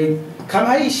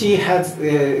 Kamaishi has,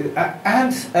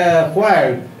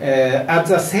 while at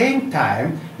the same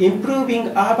time improving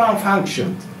urban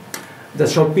functions, the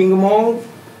shopping mall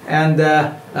and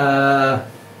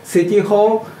city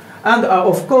hall, and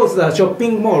of course the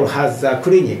shopping mall has a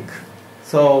clinic.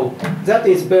 So that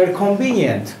is very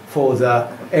convenient for the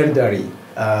elderly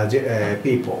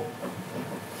people.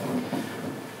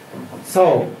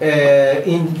 So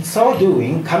in so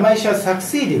doing, Kamaishi has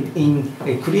succeeded in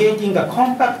creating a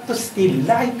compact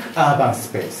city-like urban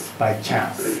space by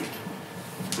chance.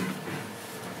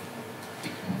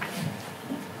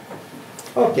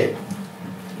 Okay,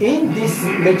 in this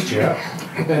lecture,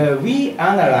 we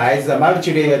analyze the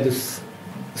multi-layered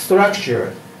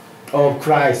structure of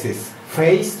crisis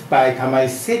faced by Kamaishi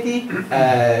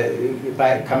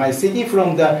City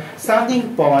from the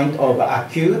starting point of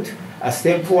acute,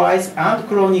 stepwise, and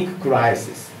chronic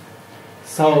crisis.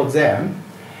 So then,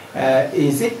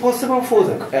 is it possible for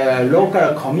the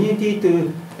local community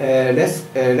to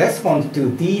respond to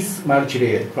these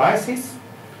multi-layered crises?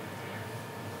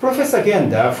 Professor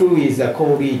Genda, who is a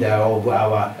co-leader of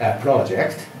our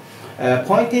project,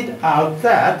 pointed out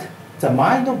that the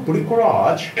mind of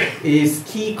bricolage is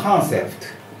key concept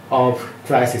of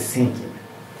crisis thinking.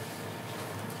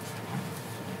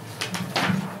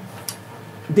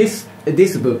 This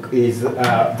book is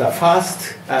the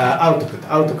first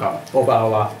outcome of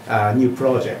our new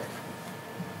project.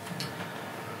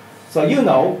 So you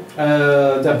know,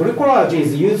 the bricolage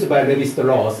is used by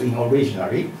Lévi-Strauss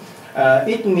originally.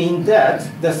 It means that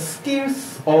the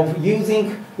skills of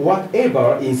using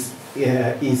whatever is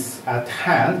at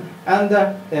hand and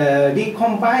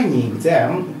recombining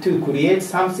them to create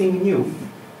something new.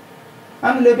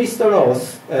 And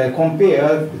Lévi-Strauss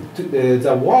compared to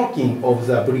the working of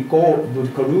the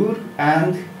bricoleur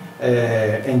and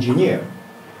engineer.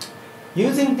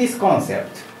 Using this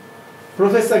concept,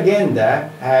 Professor Genda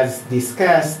has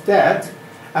discussed that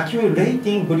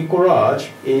accumulating bricolage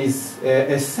is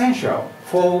essential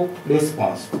for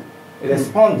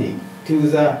responding to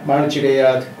the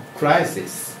multi-layered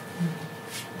crisis.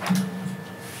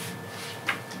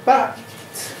 But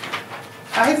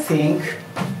I think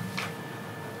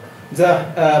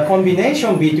the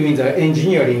combination between the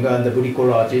engineering and the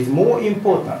bricolage is more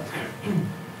important.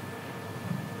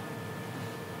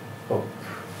 Oh,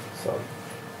 sorry.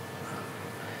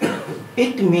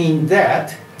 It means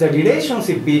that the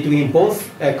relationship between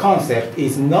both concepts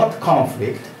is not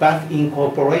conflict, but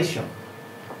incorporation.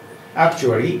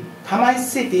 Actually, Kamaishi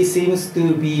City seems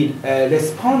to be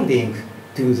responding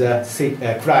to the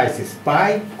crisis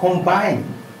by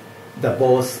combining the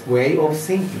both way of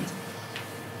thinking.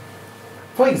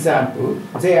 For example,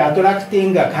 they are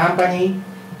attracting a company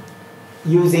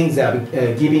using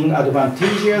the giving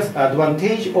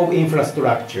advantage of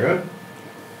infrastructure.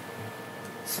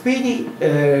 Speedy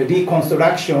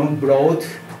reconstruction brought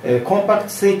a compact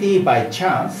city by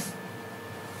chance,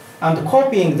 and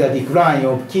copying the decline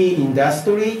of key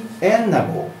industry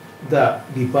enable the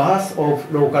rebirth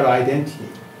of local identity.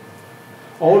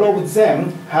 All of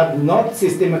them had not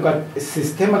systemically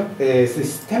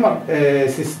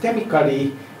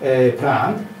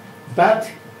planned,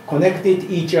 but connected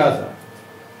each other.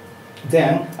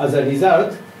 Then, as a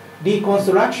result,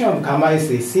 reconstruction of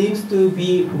Kamaishi seems to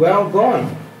be well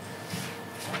going.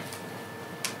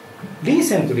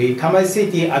 Recently, Kamaishi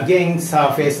City again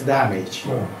surfaced damage.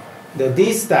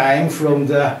 This time from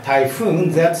the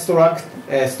typhoon that struck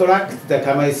the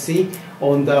Kamaishi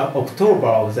on the October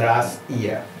of the last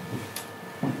year.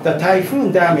 The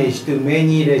typhoon damaged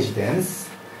many residents,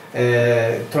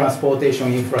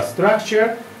 transportation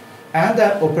infrastructure, and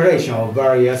the operation of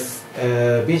various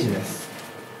businesses.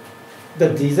 The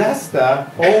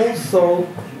disaster also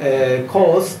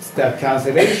caused the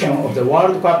cancellation of the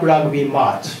World Cup rugby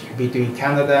match between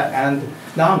Canada and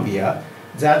Namibia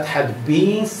that had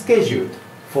been scheduled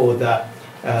for the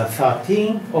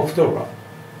 13th October.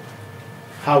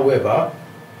 However,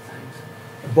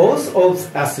 both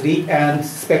of athlete and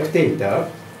spectator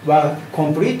were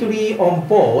completely on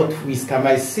board with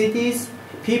Kamaishi City's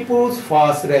people's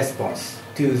first response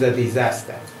to the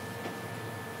disaster,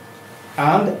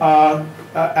 and are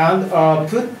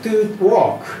put to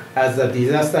work as a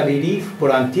disaster relief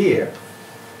volunteer.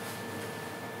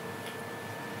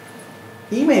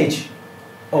 Image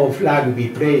of rugby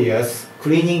players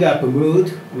cleaning up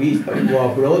mood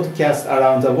were broadcast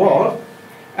around the world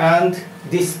and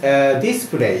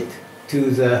displayed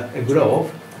to the globe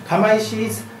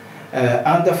Kamaishi's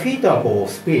undefeatable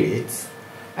spirits,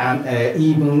 and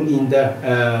even in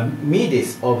the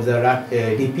midst of the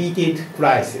repeated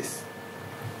crisis.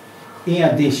 In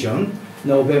addition,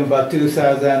 November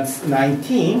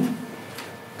 2019,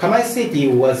 Kamaishi City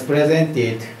was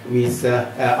presented with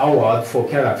an award for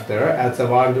character at the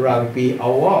World Rugby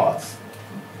Awards.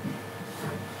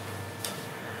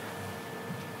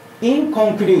 In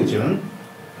conclusion,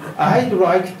 I'd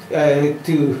like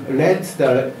to read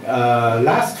the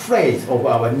last phrase of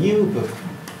our new book.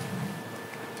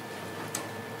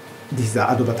 This is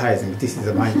advertising. This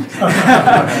is my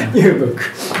new book.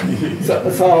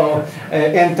 So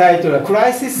entitled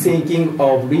 "Crisis Thinking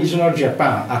of Regional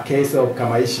Japan: A Case of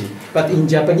Kamaishi." But in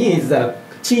Japanese, the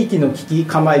地域の危機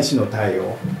Kamaishiの対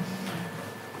応.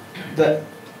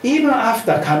 Even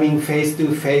after coming face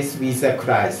to face with the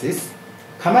crisis,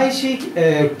 Kamaishi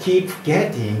keep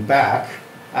getting back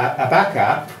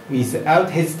up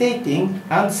without hesitating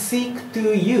and seek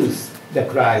to use the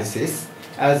crisis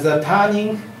as a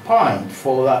turning point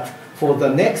for the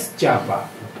next jumper.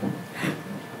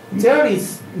 There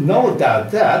is no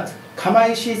doubt that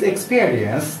Kamaishi's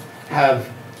experience have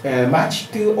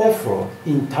much to offer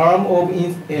in terms of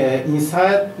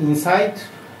insight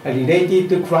related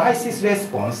to crisis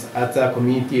response at the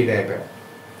community level.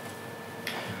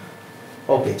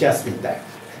 Okay, just in time.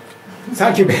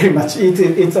 Thank you very much.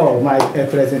 It's all. My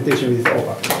presentation is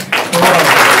over.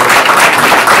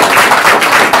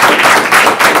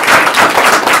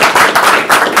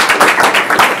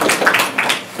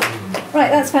 Right,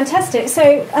 that's fantastic.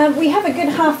 So we have a good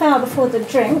half hour before the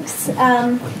drinks,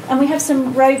 and we have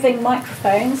some roving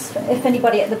microphones. If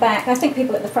anybody at the back, I think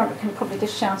people at the front can probably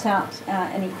just shout out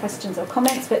any questions or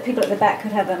comments, but people at the back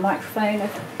could have a microphone.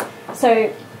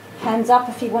 So hands up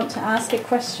if you want to ask a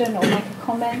question or make a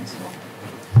comment.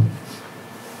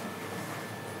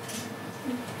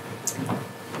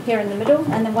 Here in the middle,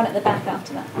 and then one at the back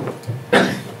after that.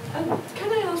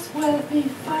 Can I ask where the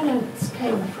finance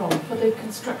came from for the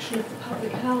construction of the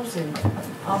public housing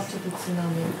after the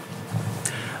tsunami?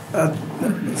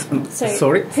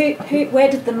 Sorry? Where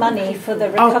did the money for the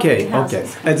recovery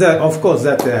houses? Of course,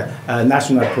 that's a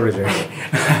national project.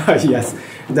 Yes.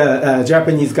 The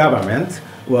Japanese government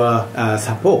will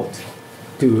support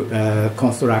to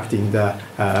constructing the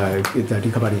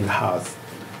recovery house.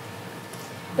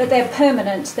 But they're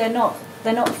permanent. They're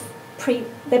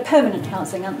permanent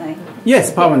housing, aren't they?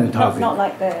 Yes, permanent housing. Not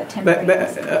like the temporary.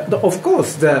 But of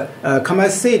course, the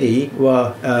Kamaishi City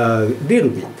will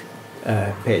little bit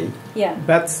pay. Yeah.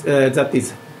 But that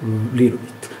is little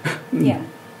bit. Yeah.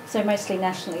 So mostly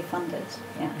nationally funded.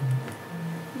 Yeah.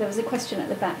 There was a question at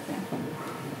the back there.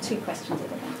 Two questions at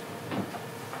the back.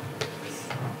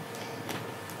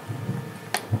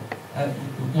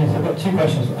 Yes, I've got two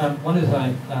questions. One is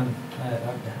I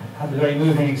had a very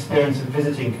moving experience of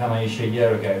visiting Kamaishi a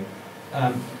year ago.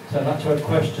 So I'd like to have a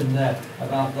question there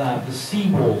about that. The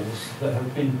seawalls that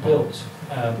have been built,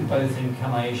 both in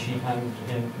Kamaishi and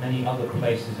in many other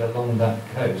places along that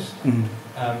coast, in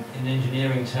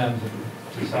engineering terms are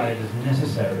decided as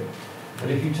necessary.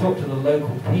 But if you talk to the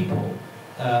local people,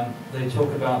 they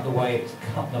talk about the way it's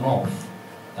cut them off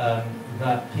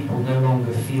that people no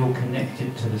longer feel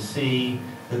connected to the sea,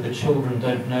 that the children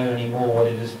don't know anymore what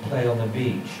it is to play on the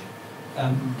beach.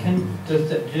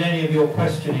 Did any of your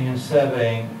questioning and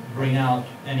surveying bring out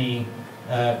any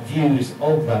views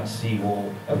of that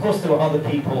seawall? Of course, there were other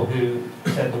people who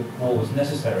said the wall was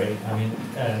necessary. I mean,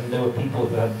 there were people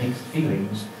who had mixed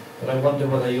feelings, but I wonder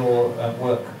whether your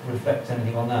work reflects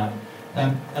anything on that.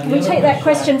 Can we take that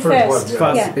question first?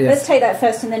 Yeah, yes. Let's take that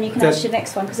first, and then you can ask your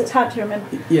next one, because it's hard to remember.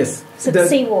 Yes. So the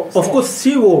seawalls. Of course,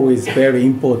 seawall is very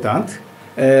important,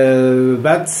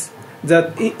 but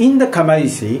in the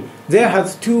Kamaishi, there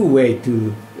has two ways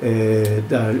to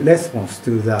the response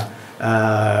to the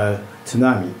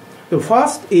tsunami. The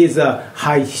first is a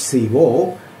high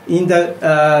seawall in the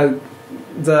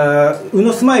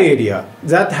Unosuma area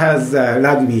that has a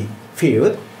rugby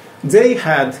field. They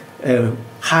had a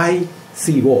high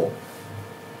seawall,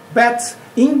 but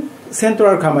in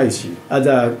central Kamaishi,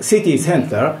 the city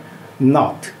center,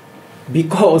 not,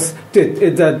 because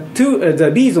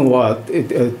the reason was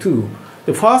two.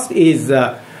 The first is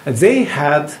they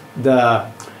had the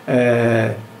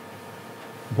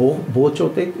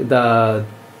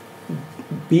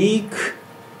big.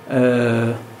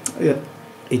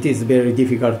 It is very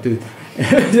difficult to.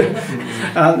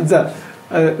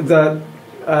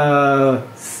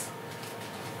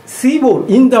 Seawall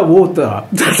in the water.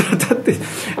 Yes,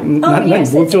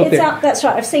 it's out, that's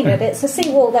right, I've seen it. It's a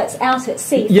seawall that's out at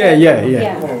sea. Yeah.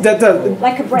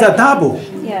 Like a break. The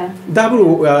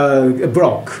double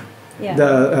block, yeah.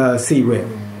 the seawall.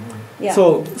 Yeah.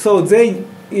 So they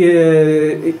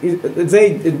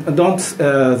don't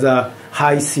the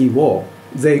high seawall.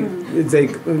 They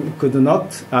could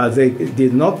not. They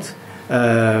did not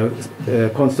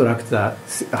construct the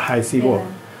high seawall.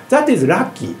 Yeah. That is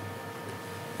lucky.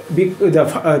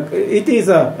 It is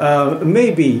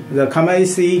maybe the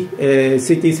Kamaishi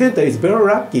city center is very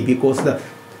lucky because the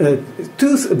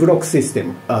two block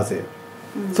system are there.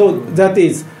 Mm-hmm. So that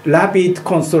is rapid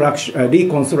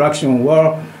reconstruction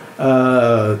were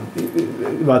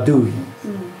doing.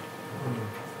 Mm.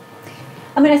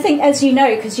 I mean, I think, as you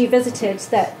know, because you visited,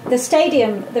 that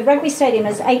the rugby stadium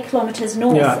is 8 kilometres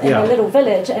north in a little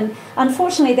village, and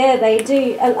unfortunately there they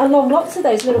do, along lots of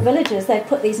those little villages, they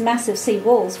put these massive sea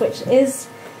walls, which is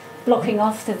blocking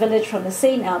off the village from the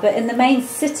sea now, but in the main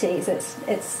cities it's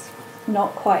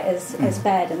not quite as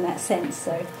bad in that sense.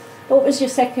 So what was your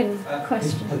second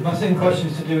question? My second question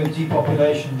is to do with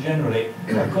depopulation generally.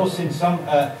 Of course, in some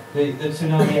the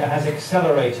tsunami has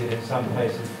accelerated in some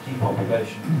places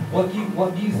depopulation. What do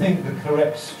you think the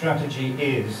correct strategy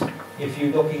is if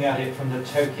you're looking at it from the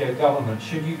Tokyo government?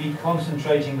 Should you be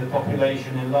concentrating the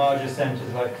population in larger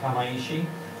centres like Kamaishi,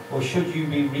 or should you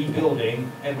be rebuilding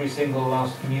every single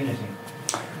last community?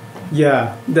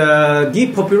 Yeah, the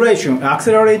depopulation,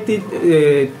 accelerated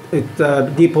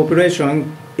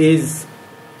depopulation is,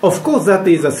 of course, that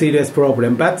is a serious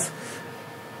problem, but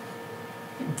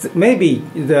maybe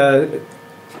the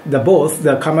both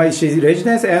the Kamaishi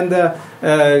residents and the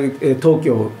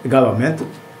Tokyo government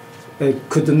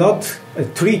could not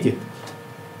treat it.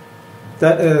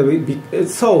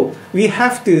 So we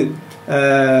have to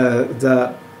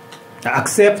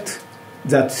accept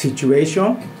that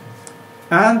situation,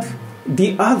 and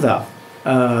the other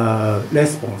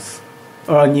response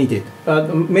are needed.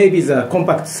 Maybe the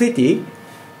compact city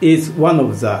is one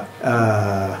of the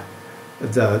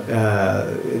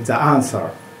answer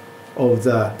of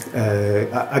the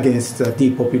against the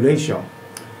depopulation.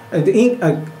 And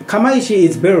Kamaishi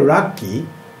is very lucky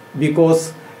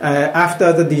because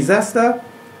after the disaster,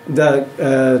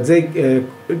 they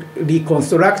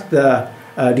reconstruct the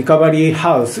recovery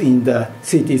house in the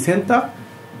city center,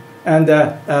 and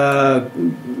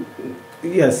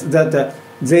yes, that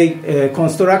they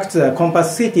construct the compact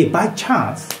city by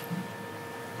chance.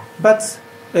 But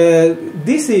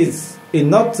this is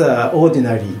not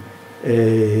ordinary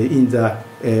in the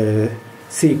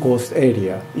sea coast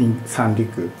area in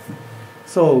Sanriku.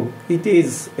 So it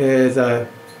is a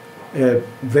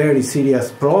very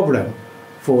serious problem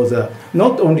for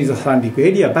not only the Sanriku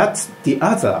area but the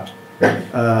other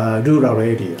rural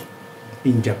area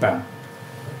in Japan.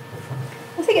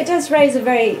 I think it does raise a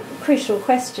very crucial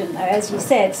question, though, as you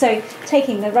said. So,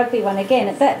 taking the rugby one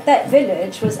again, that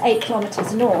village was 8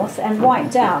 kilometres north and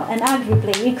wiped out, and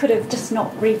arguably we could have just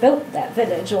not rebuilt that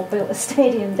village or built a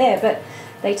stadium there, but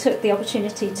they took the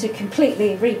opportunity to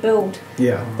completely rebuild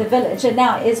the village, and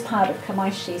now it is part of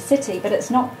Kamaishi City, but it's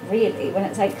not really when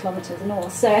it's 8 kilometres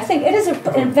north. So I think it is a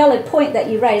valid point that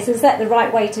you raise. Is that the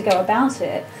right way to go about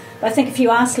it? But I think if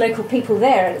you ask local people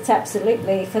there, it's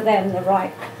absolutely, for them, the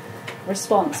right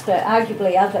response, but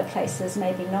arguably other places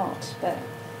maybe not. But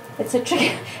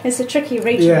it's a tricky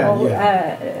regional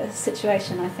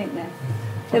situation, I think.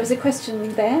 There was a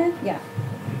question there. Yeah.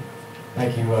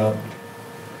 Thank you.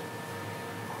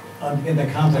 In the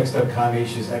context of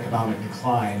Kamaishi's economic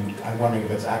decline, I'm wondering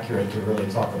if it's accurate to really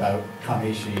talk about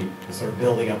Kamaishi, the sort of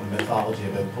building up the mythology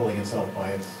of it pulling itself by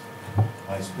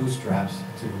its bootstraps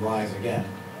to rise again.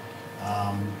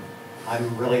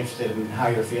 I'm really interested in how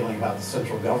you're feeling about the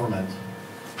central government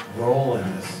role in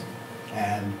this,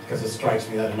 and because it strikes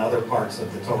me that in other parts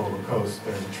of the Tohoku coast,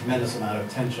 there's a tremendous amount of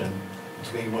tension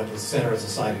between what the center has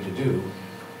decided to do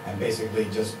and basically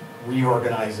just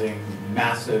reorganizing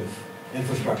massive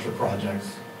infrastructure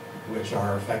projects which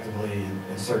are effectively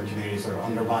in certain communities sort of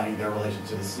undermining their relation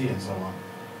to the sea and so on.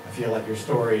 I feel like your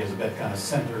story is a bit kind of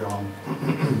centered on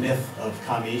the myth of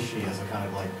Kamaishi as a kind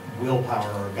of like willpower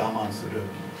or gaman sort of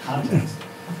context,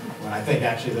 when I think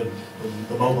actually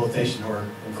the mobilization, or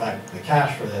in fact the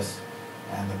cash for this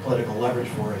and the political leverage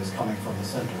for it, is coming from the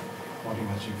center. Wondering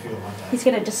what you feel about that. He's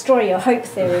going to destroy your hope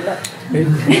theory.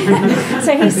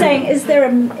 So he's saying, is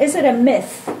it a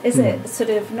myth? Is it sort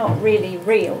of not really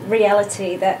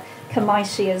reality that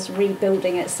Kamaishi is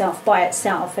rebuilding itself by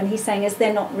itself? And he's saying, is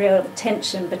there not real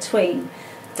tension between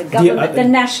the government, the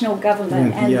national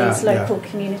government, and these local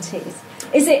communities?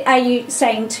 Are you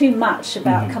saying too much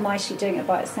about Kamaishi doing it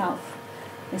by itself,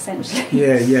 essentially?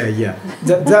 Yes,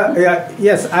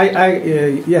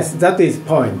 yes, that is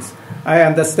point. I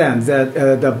understand that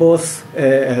the both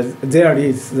there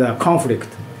is the conflict,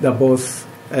 the both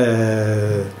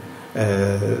the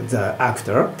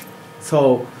actor.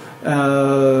 So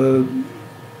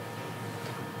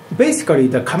basically,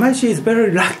 the Kamaishi is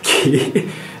very lucky.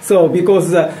 So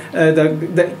because the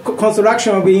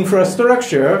construction of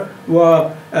infrastructure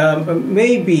were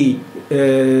maybe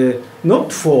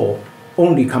not for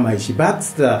only Kamaishi, but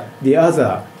the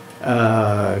other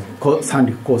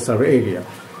sandy coastal area.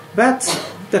 But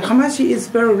the Kamaishi is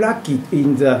very lucky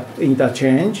in the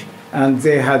interchange, and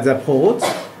they had the port,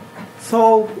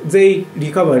 so they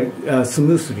recover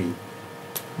smoothly.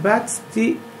 But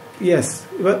it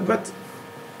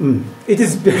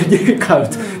is very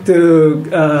difficult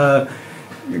to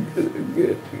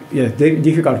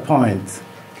difficult point.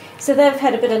 So they've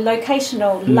had a bit of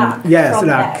locational luck from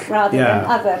that, rather than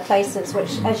other places,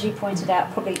 which, as you pointed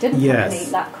out, probably didn't have any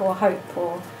luck or hope.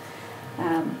 Or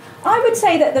I would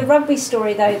say that the rugby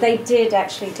story, though, they did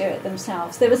actually do it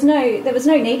themselves. There was no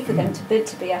need for them to bid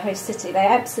to be a host city. They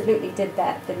absolutely did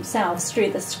that themselves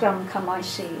through the Scrum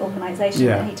Kamaishi organisation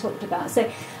that he talked about.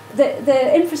 So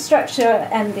the infrastructure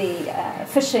and the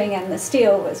fishing and the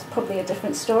steel was probably a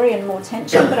different story and more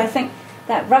tension. But I think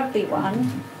that rugby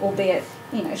one, albeit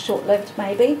short-lived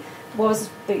maybe, was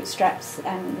bootstraps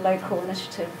and local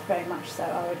initiative very much so,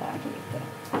 I would argue.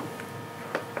 But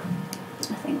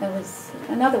I think there was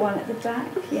another one at the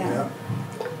back.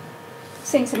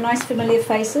 Seeing some nice familiar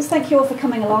faces. Thank you all for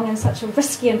coming along in such a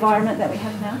risky environment that we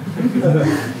have now.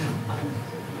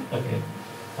 Okay.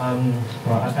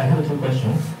 Well, I have two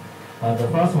questions. The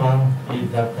first one is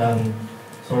that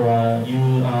you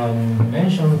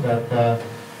mentioned that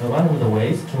one of the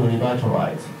ways to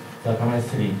revitalize the Kamaishi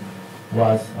City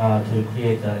was to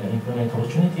create employment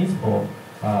opportunities for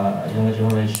younger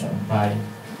generation by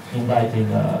inviting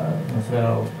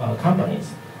several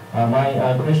companies.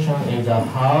 My question is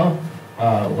how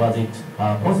was it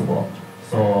possible?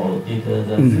 So did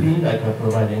the city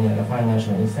provide any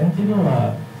financial incentive,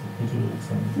 or did you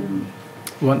explain?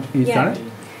 What is that?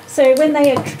 So when they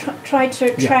had tried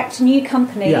to attract new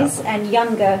companies and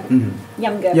younger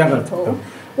people,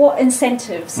 what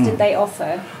incentives did they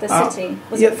offer the city?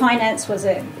 Was it finance? Was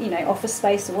it office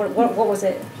space? Or what was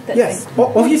it?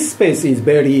 Office space is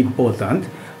very important,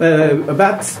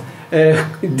 but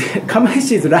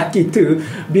Kamaishi is lucky too,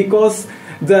 because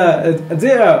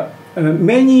there are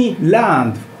many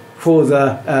land for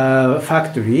the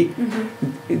factory,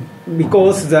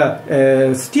 because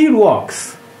the steel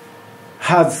works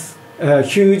has a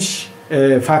huge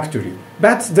factory,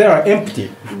 but they are empty.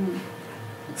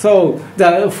 So,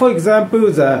 for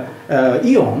example, the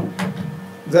Ion,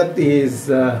 that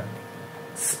is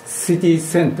city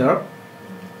center.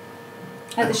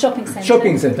 At the shopping center.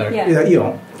 Shopping center,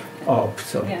 Ion. Oh,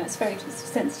 sorry. Yeah, it's very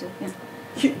sensitive.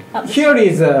 Here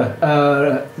is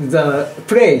the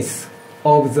place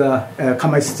of the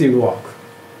Kamaishi steel work.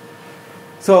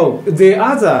 So the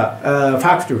other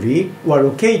factory were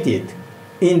located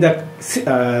in the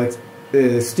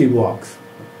steel works.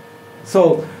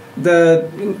 So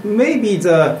maybe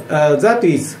that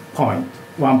is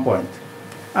one point.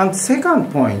 And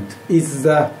second point is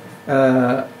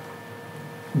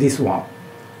this one,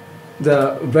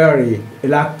 the very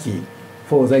lucky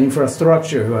for the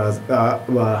infrastructure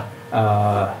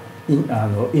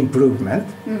improvement.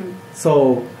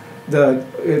 So the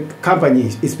company,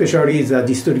 especially the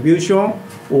distribution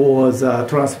or the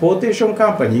transportation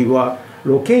company, want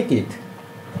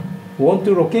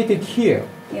to locate it here.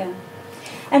 Yeah.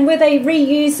 And were they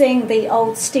reusing the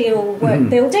old steel work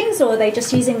buildings, or are they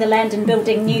just using the land and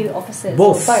building new offices?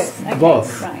 Both. Both. Okay.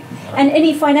 Both. Right. And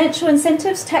any financial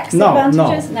incentives, tax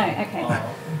advantages? No. Okay.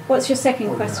 What's your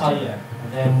second question? Yeah.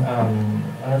 And then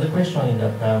another question is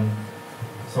that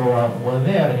were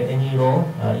there any role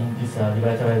in this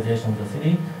revitalization of the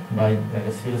city by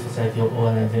civil society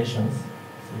organizations?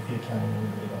 So if you can.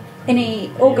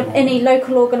 Any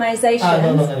local organisations?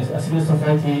 No, civil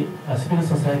society. Oh,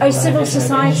 civil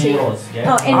society. NGOs,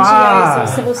 yeah? Oh, NGOs or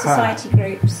civil society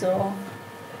groups or.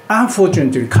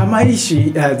 Unfortunately,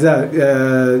 Kamaishi, the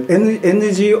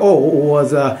NGO or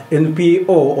the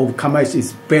NPO of Kamaishi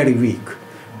is very weak,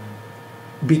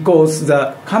 because the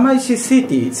Kamaishi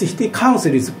city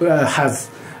council has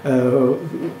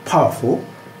powerful,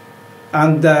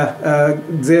 and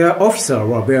their officers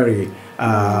were very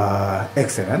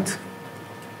excellent.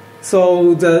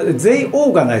 So they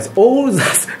organize all the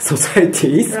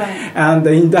societies and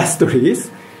the industries.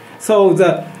 So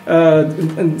the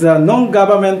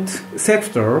non-government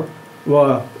sector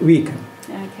were weakened.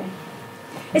 Okay.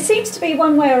 It seems to be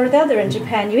one way or the other in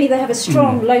Japan. You either have a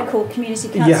strong local community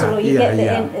council, or you get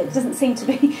the. It doesn't seem to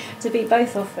be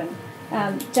both often.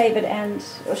 David,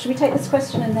 or should we take this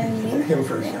question and then you? Him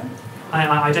first. Yeah.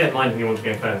 I don't mind if you want to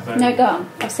go first. No, go on.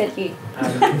 I've said you.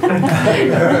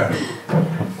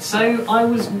 So I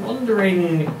was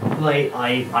wondering,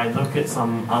 I look at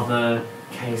some other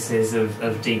cases of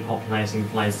depopulating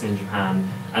places in Japan,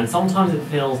 and sometimes it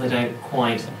feels they don't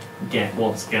quite get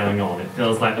what's going on. It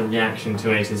feels like the reaction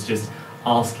to it is just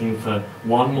asking for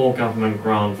one more government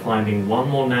grant, finding one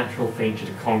more natural feature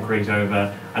to concrete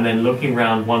over, and then looking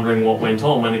around wondering what went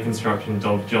on when the construction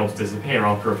jobs disappear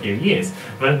after a few years.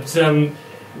 But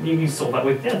you saw that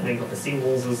with, they've got the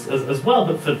seawalls as well,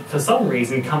 but for some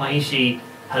reason Kamaishi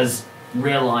has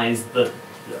realised that,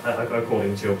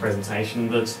 according to your presentation,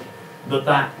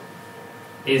 that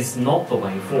is not the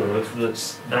way forward,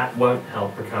 that won't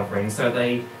help recovering, so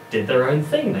they did their own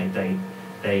thing.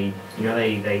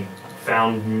 They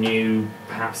found new,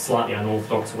 perhaps slightly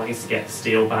unorthodox ways to get the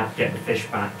steel back, get the fish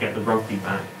back, get the rugby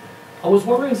back. I was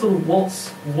wondering sort of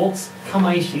what's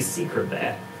Kamaishi's secret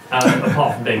there,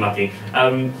 apart from being lucky.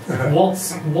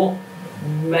 What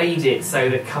made it so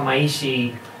that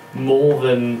Kamaishi, more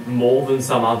than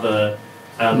some other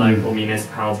local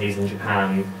municipalities in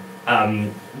Japan,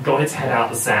 got its head out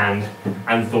the sand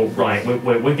and thought, right,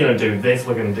 we're going to do this,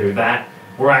 we're going to do that.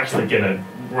 We're actually going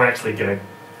to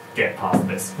get past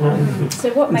this. So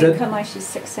what made Kamaishi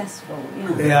successful?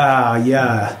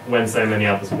 Yeah. When so many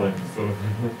others weren't.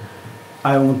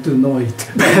 I want to know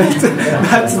it.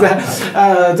 But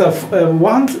the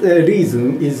one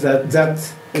reason is that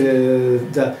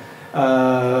the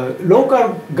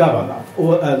local governor,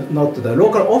 or not the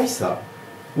local officer,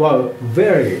 were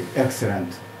very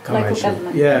excellent. Local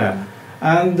government. Yeah.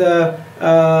 And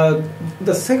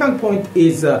the second point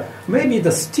is maybe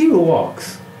the steel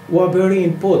works were very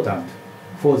important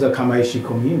for the Kamaishi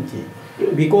community,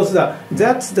 because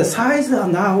that's the size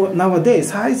nowadays.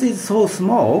 Size is so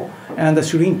small and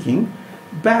shrinking,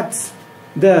 but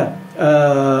the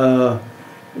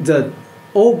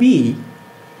OB,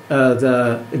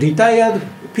 the retired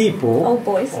people, old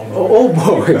boys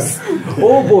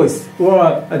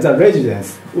were the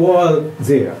residents were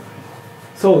there.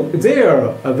 So they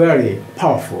are very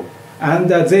powerful, and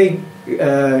they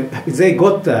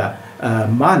got the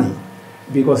money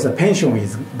because the pension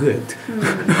is good.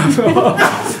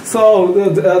 So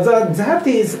that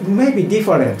is maybe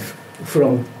different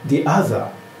from the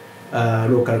other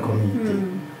local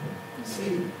community.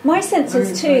 My sense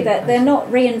is too that they're not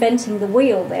reinventing the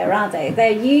wheel there, are they?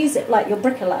 They're using, like your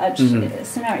bricolage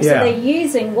scenario, so they're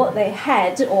using what they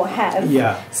had or have,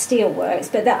 steelworks,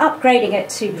 but they're upgrading it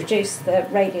to produce the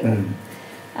radial.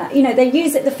 They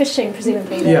use it, the fishing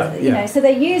presumably, so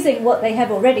they're using what they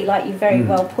have already, like you very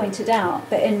well pointed out,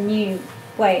 but in new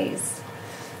ways,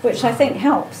 which I think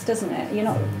helps, doesn't it? You're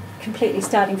not completely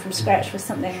starting from scratch with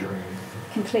something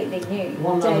completely new.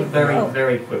 One other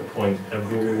very quick point of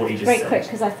what you just said. Very quick,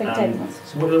 because I think David wants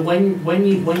to. When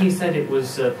you said it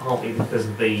was partly because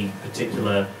of the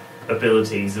particular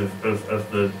abilities of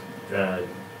the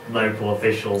local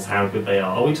officials, how good they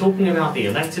are we talking about the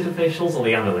elected officials or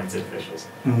the unelected officials?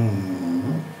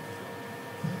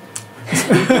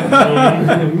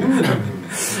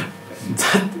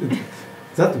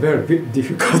 That's very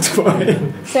difficult for me.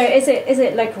 So is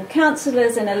it local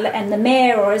councillors and the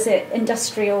mayor, or is it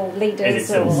industrial leaders,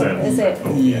 or is it?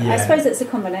 Yeah. I suppose it's a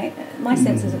combination. My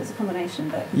sense is it's a combination,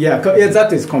 but yeah,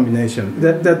 that is combination.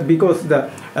 That because the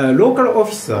local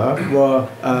officer were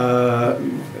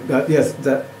yes,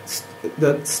 the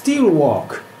steel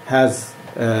work has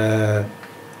the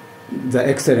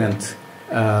excellent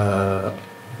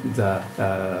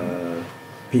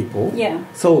people. yeah.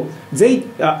 So they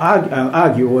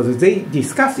argue, or they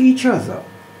discuss each other.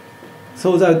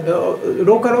 So the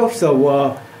local officer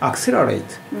will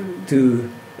accelerate to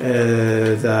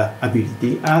the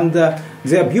ability, and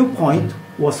their viewpoint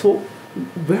was so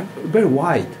very, very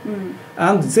wide.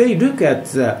 And they look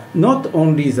at not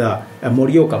only the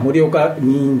Morioka. Morioka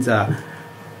means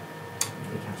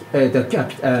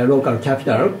the local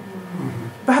capital,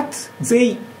 but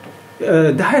they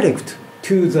direct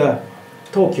to the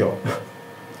Tokyo.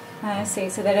 I see.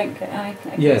 So they don't.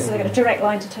 Yes. So they got a direct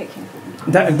line to Tokyo.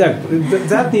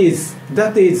 That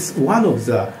is one of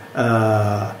the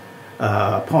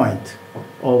point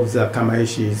of the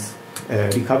Kamaishi's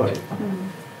recovery.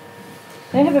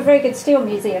 They have a very good steel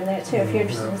museum there too. If you're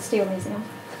interested in the steel museum.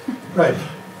 Right.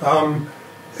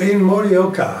 In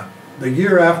Morioka, the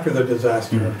year after the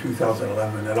disaster of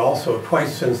 2011, and also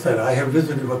twice since then, I have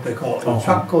visited what they call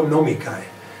Ochako Nomikai.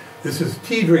 This is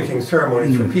tea drinking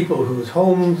ceremonies for people whose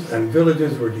homes and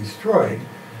villages were destroyed,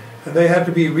 and they had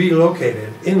to be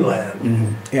relocated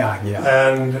inland. Yeah, yeah.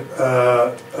 And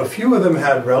a few of them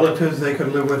had relatives they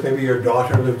could live with. Maybe your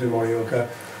daughter lived in Morioka.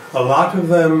 A lot of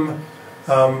them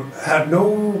had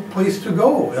no place to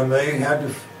go, and they had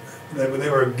to. They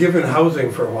were given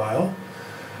housing for a while,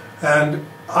 and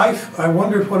I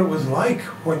wondered what it was like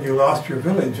when you lost your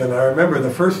village. And I remember the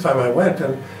first time I went,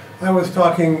 and I was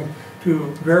talking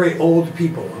to very old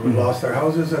people who lost their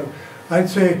houses, and I'd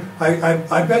say,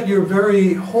 I bet you're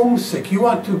very homesick. You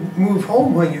want to move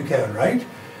home when you can, right?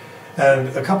 And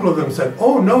a couple of them said,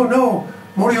 oh, no,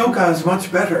 Morioka is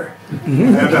much better.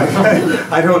 And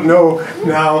I don't know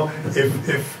now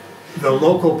if the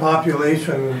local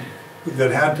population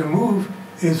that had to move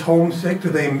is homesick. Do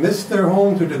they miss their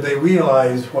homes, or did they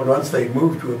realize, well, once they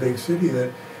moved to a big city,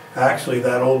 that actually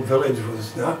that old village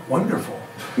was not wonderful?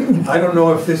 I don't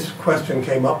know if this question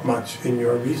came up much in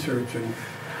your research. And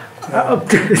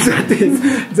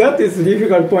that is a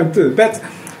difficult point too. But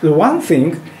the one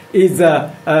thing is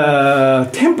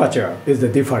temperature is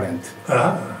different.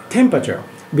 Temperature,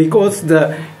 because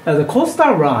the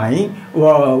coastal line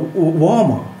were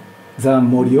warmer than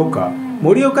Morioka.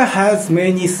 Morioka has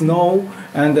many snow,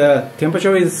 and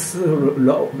temperature is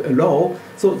low.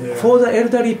 So for the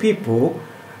elderly people,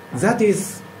 that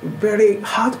is very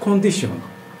hard condition.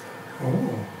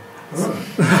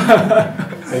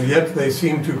 And yet they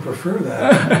seem to prefer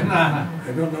that.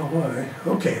 I don't know why.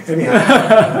 Okay,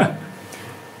 anyhow.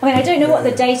 I mean, I don't know what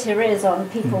the data is on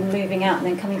people moving out and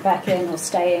then coming back in or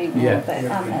staying. But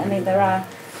I mean, there are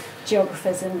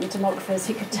geographers and demographers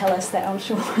who could tell us that, I'm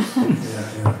sure.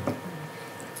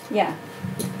 Yeah.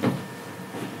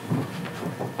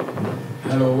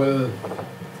 Hello. Well,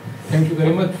 thank you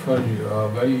very much for your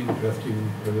very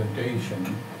interesting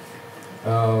presentation.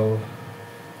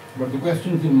 But the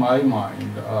questions in my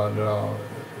mind are,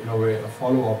 in a way, a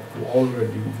follow-up to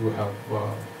already you have,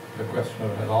 the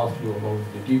questioner has asked you about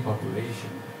the depopulation.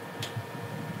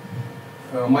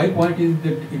 My point is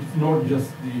that it's not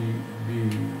just the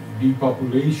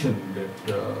depopulation that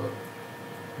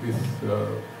this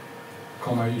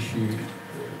Kamaishi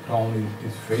town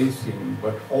is facing,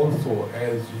 but also,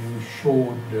 as you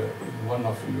showed in one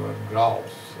of your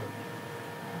graphs,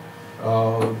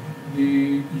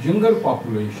 the younger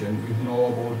population is now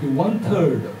about the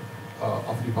 1/3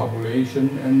 of the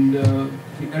population, and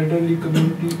the elderly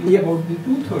community is about the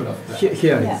 2/3 of that.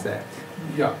 Here is that.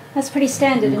 Yeah. That's pretty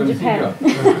standard in Japan.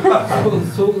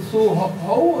 So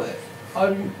how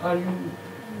are you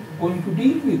going to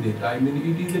deal with it? I mean,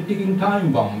 it is a ticking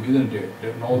time bomb, isn't it?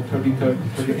 Now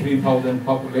 33,000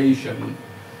 population,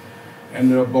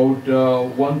 and about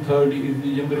 1/3 is the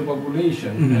younger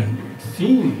population, and it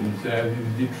seems as is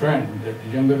the trend that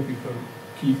younger people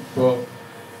keep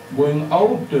going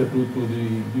out to the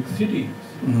big cities.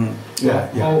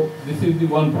 How this is the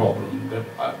one problem that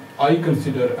I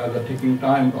consider as a ticking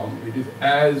time bomb. It is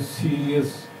as serious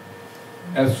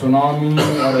as tsunami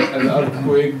or as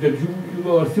earthquake that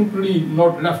you are simply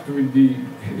not left with the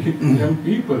young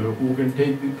people who can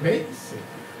take the place.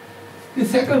 The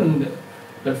second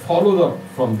that follows up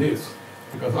from this,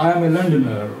 because I am a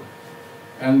Londoner,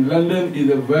 and London is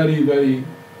a very, very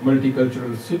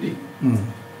multicultural city.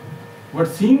 What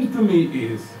seems to me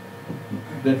is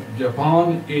that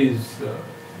Japan is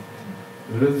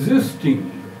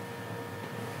resisting.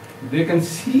 They can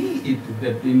see it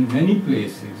that in many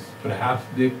places, perhaps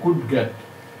they could get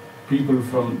people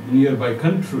from nearby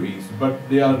countries, but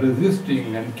they are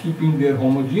resisting and keeping their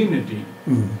homogeneity.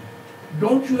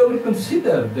 Don't you ever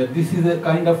consider that this is a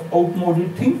kind of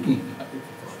outmoded thinking?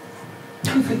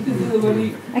 This is a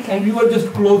very... Okay. And you are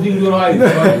just closing your eyes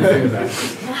while you say that.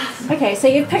 Okay, so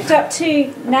you've picked up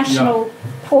two national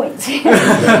points.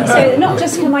 So not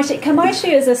just Kamaishi.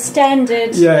 Kamaishi is a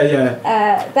standard.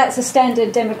 That's a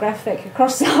standard demographic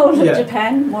across the whole of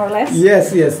Japan, more or less.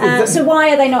 Yes. So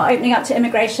why are they not opening up to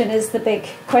immigration? Is the big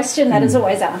question that is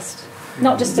always asked.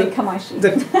 Not just in Kamaishi.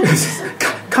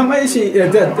 Kamaishi,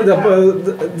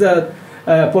 the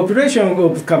population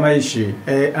of Kamaishi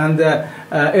and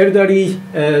elderly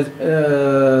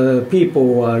people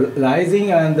were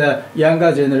rising and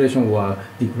younger generation were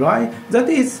declining. That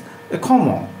is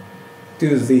common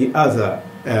to the other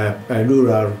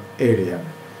rural area.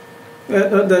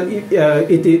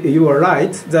 You are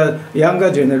right. The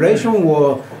younger generation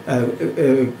will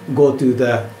go to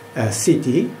the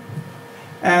city,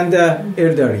 and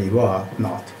elderly were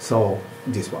not. So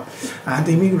this one. And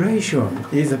immigration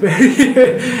is a very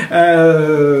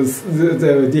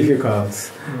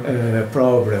difficult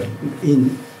problem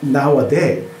in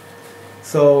nowadays.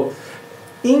 So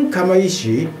in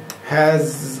Kamaishi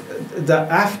has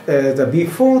the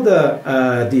before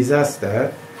the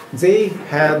disaster, they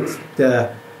had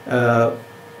the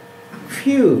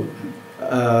few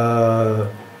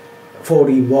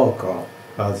foreign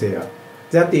workers there.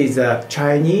 That is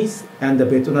Chinese and the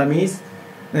Vietnamese.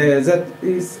 That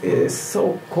is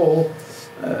so-called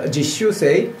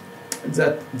jishusei.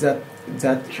 That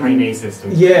Chinese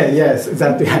system. Yes,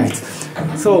 that's right.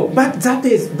 So, but that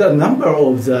is the number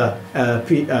of the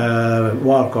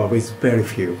workers is very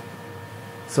few.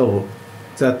 So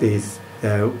that is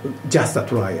just a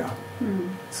trial.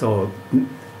 So.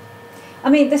 I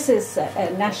mean, this is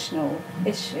a national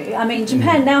issue. I mean,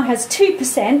 Japan now has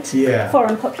 2%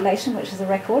 foreign population, which is a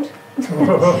record.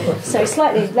 So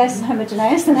slightly less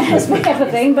homogeneous than it has ever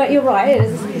been, but you're right,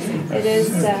 it is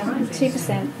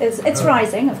 2%. It's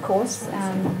rising, of course,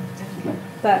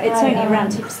 but it's only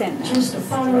around 2% now. Just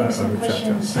following some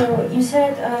questions. So you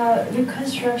said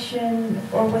reconstruction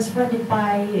was funded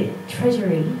by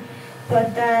Treasury,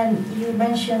 but then you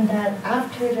mentioned that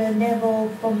after the naval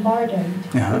bombardment,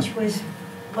 which was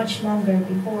much longer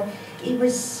before, it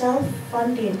was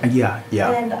self-funded.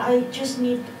 And I just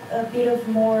need a bit of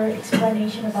more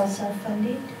explanation about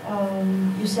self-funded.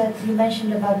 You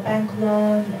mentioned about bank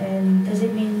loan, and does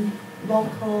it mean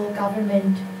local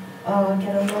government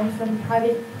get a loan from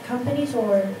private companies,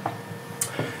 or?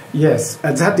 Yes,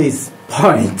 that is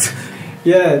point.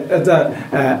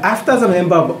 After the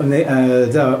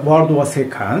World War II,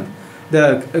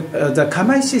 the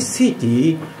Kamaishi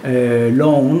City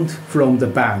loaned from the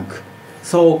bank.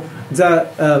 So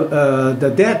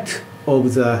the debt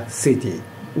of the city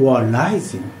were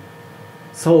rising.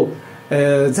 So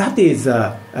that is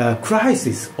a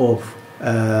crisis of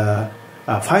a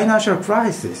financial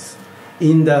crisis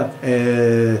in the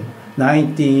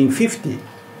 1950.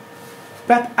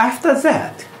 But after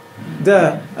that,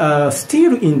 the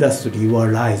steel industry were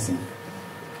rising.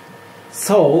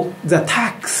 So the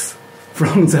tax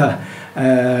from the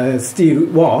steel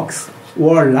works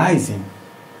were rising.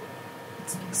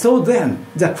 So then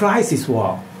the crisis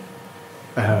will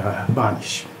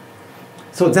vanish.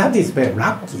 So that is very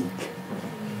lucky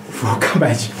for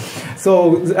Kamaishi.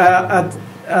 So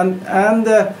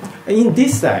in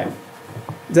this time,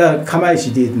 the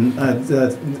Kamaishi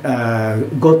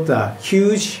got a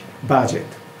huge budget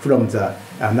from the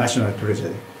national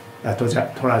treasury.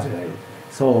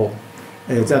 So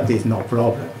that is no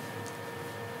problem.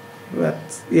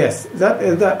 But yes,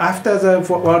 after the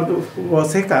World War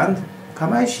II,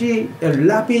 Kamaishi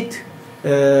rapid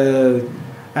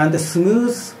and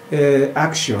smooth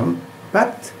action,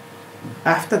 but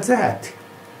after that,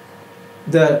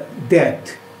 the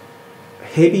debt,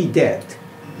 heavy debt,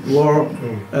 were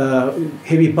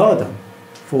heavy burden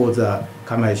for the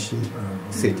Kamaishi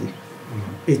city.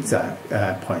 It's a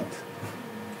point.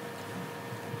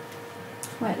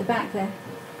 Right at the back there.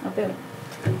 Bill.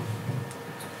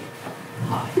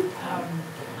 Hi.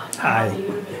 I'm a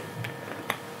little bit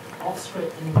off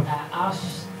script and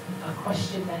ask a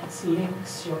question that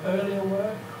links your earlier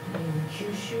work in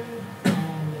Kyushu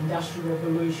and Industrial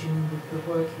Revolution with the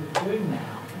work you're doing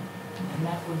now. And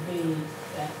that would be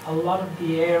that a lot of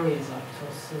the areas like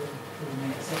Tosu,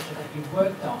 etc. that you've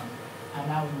worked on are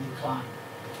now in decline.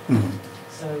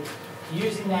 So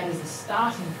using that as a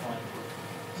starting point,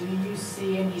 do you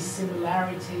see any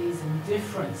similarities and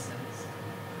differences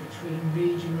between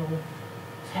regional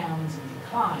towns in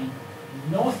decline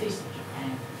in northeast of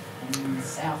Japan and in the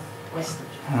southwest of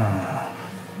Japan?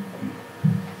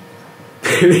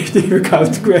 Very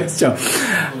difficult question.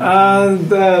 And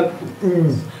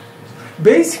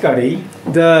basically,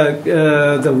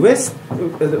 the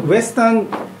western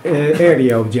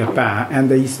area of Japan and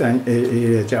the eastern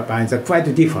area of Japan is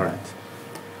quite different.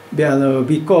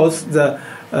 Because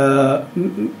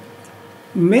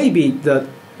maybe the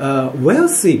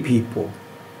wealthy people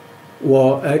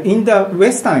were in the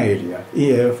western area,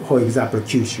 for example,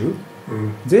 Kyushu.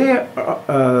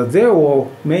 There were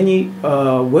many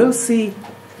wealthy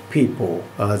people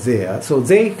there, so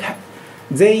they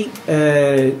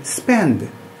spend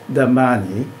the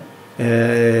money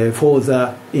for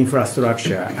the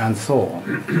infrastructure and so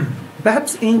on.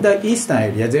 But in the eastern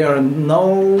area, there are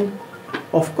no,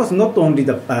 of course, not only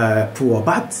the poor,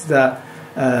 but the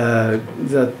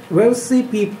wealthy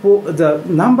people. The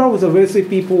number of the wealthy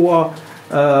people were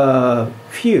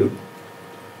few,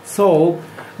 so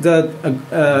the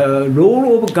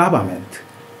role of government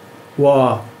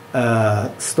was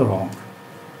strong.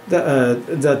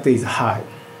 That is high.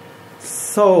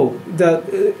 So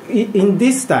in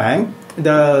this time,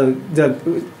 the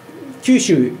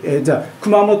Kyushu, the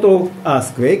Kumamoto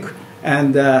earthquake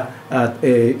and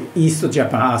East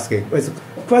Japan earthquake was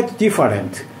quite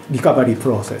different recovery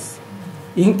process.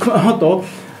 In Kumamoto,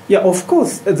 yeah, of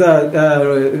course,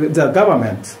 the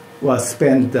government was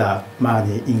spend the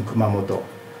money in Kumamoto.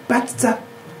 But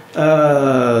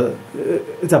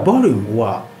the volume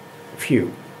were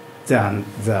few than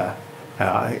the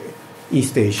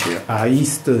East Asia,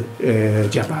 East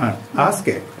Japan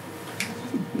earthquake.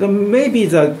 Maybe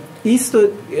the East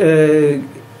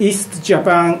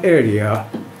Japan area,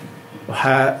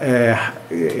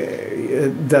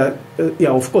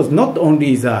 of course, not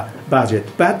only the budget,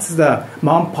 but the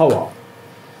manpower.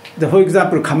 For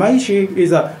example, Kamaishi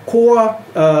is a core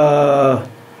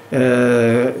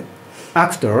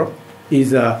actor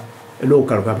is a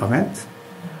local government,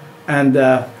 and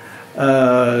the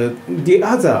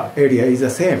other area is the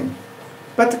same.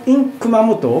 But in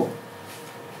Kumamoto,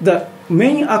 the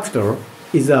main actor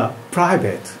is a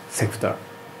private sector.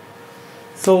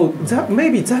 So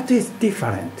maybe that is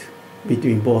different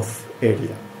between both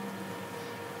areas.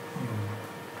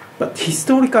 But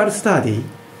historical study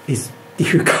is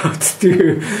difficult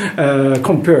to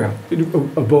compare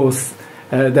both.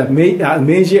 The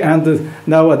Meiji and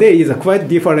nowadays is a quite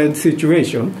different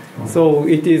situation, so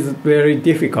it is very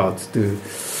difficult to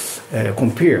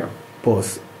compare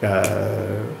both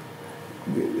the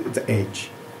age.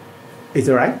 Is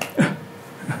that right?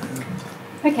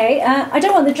 Okay, I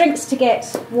don't want the drinks to get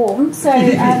warm, so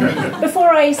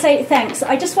before I say thanks,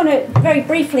 I just want to very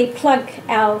briefly plug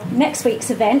our next week's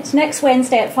event. Next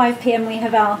Wednesday at 5 p.m. we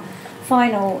have our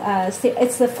final,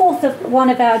 it's the fourth one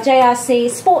of our JRC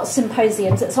sports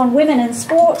symposiums. It's on women in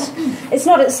sport. It's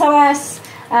not at SOAS.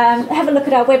 Have a look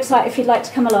at our website if you'd like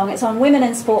to come along. It's on women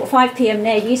in sport, 5 p.m.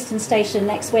 near Euston Station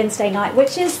next Wednesday night,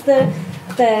 which is the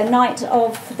night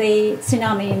of the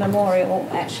tsunami memorial,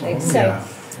 actually. So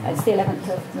it's the 11th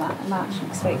of March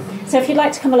next week. So if you'd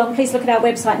like to come along, please look at our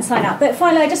website and sign up. But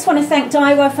finally, I just want to thank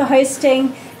Daiwa for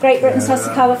hosting, Great Britain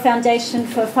Sasakawa Foundation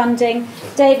for funding,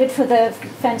 David for the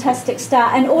fantastic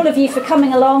start, and all of you for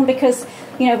coming along, because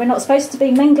we're not supposed to be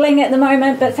mingling at the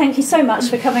moment, but thank you so much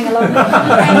for coming along.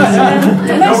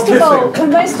 And most of all,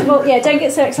 don't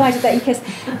get so excited that you kiss.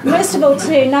 Most of all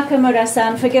to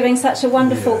Nakamura-san for giving such a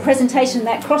wonderful presentation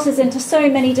that crosses into so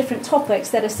many different topics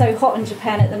that are so hot in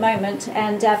Japan at the moment,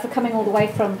 and for coming all the way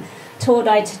from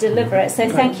Todai to deliver it. So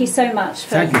thank you so much.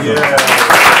 Thank you.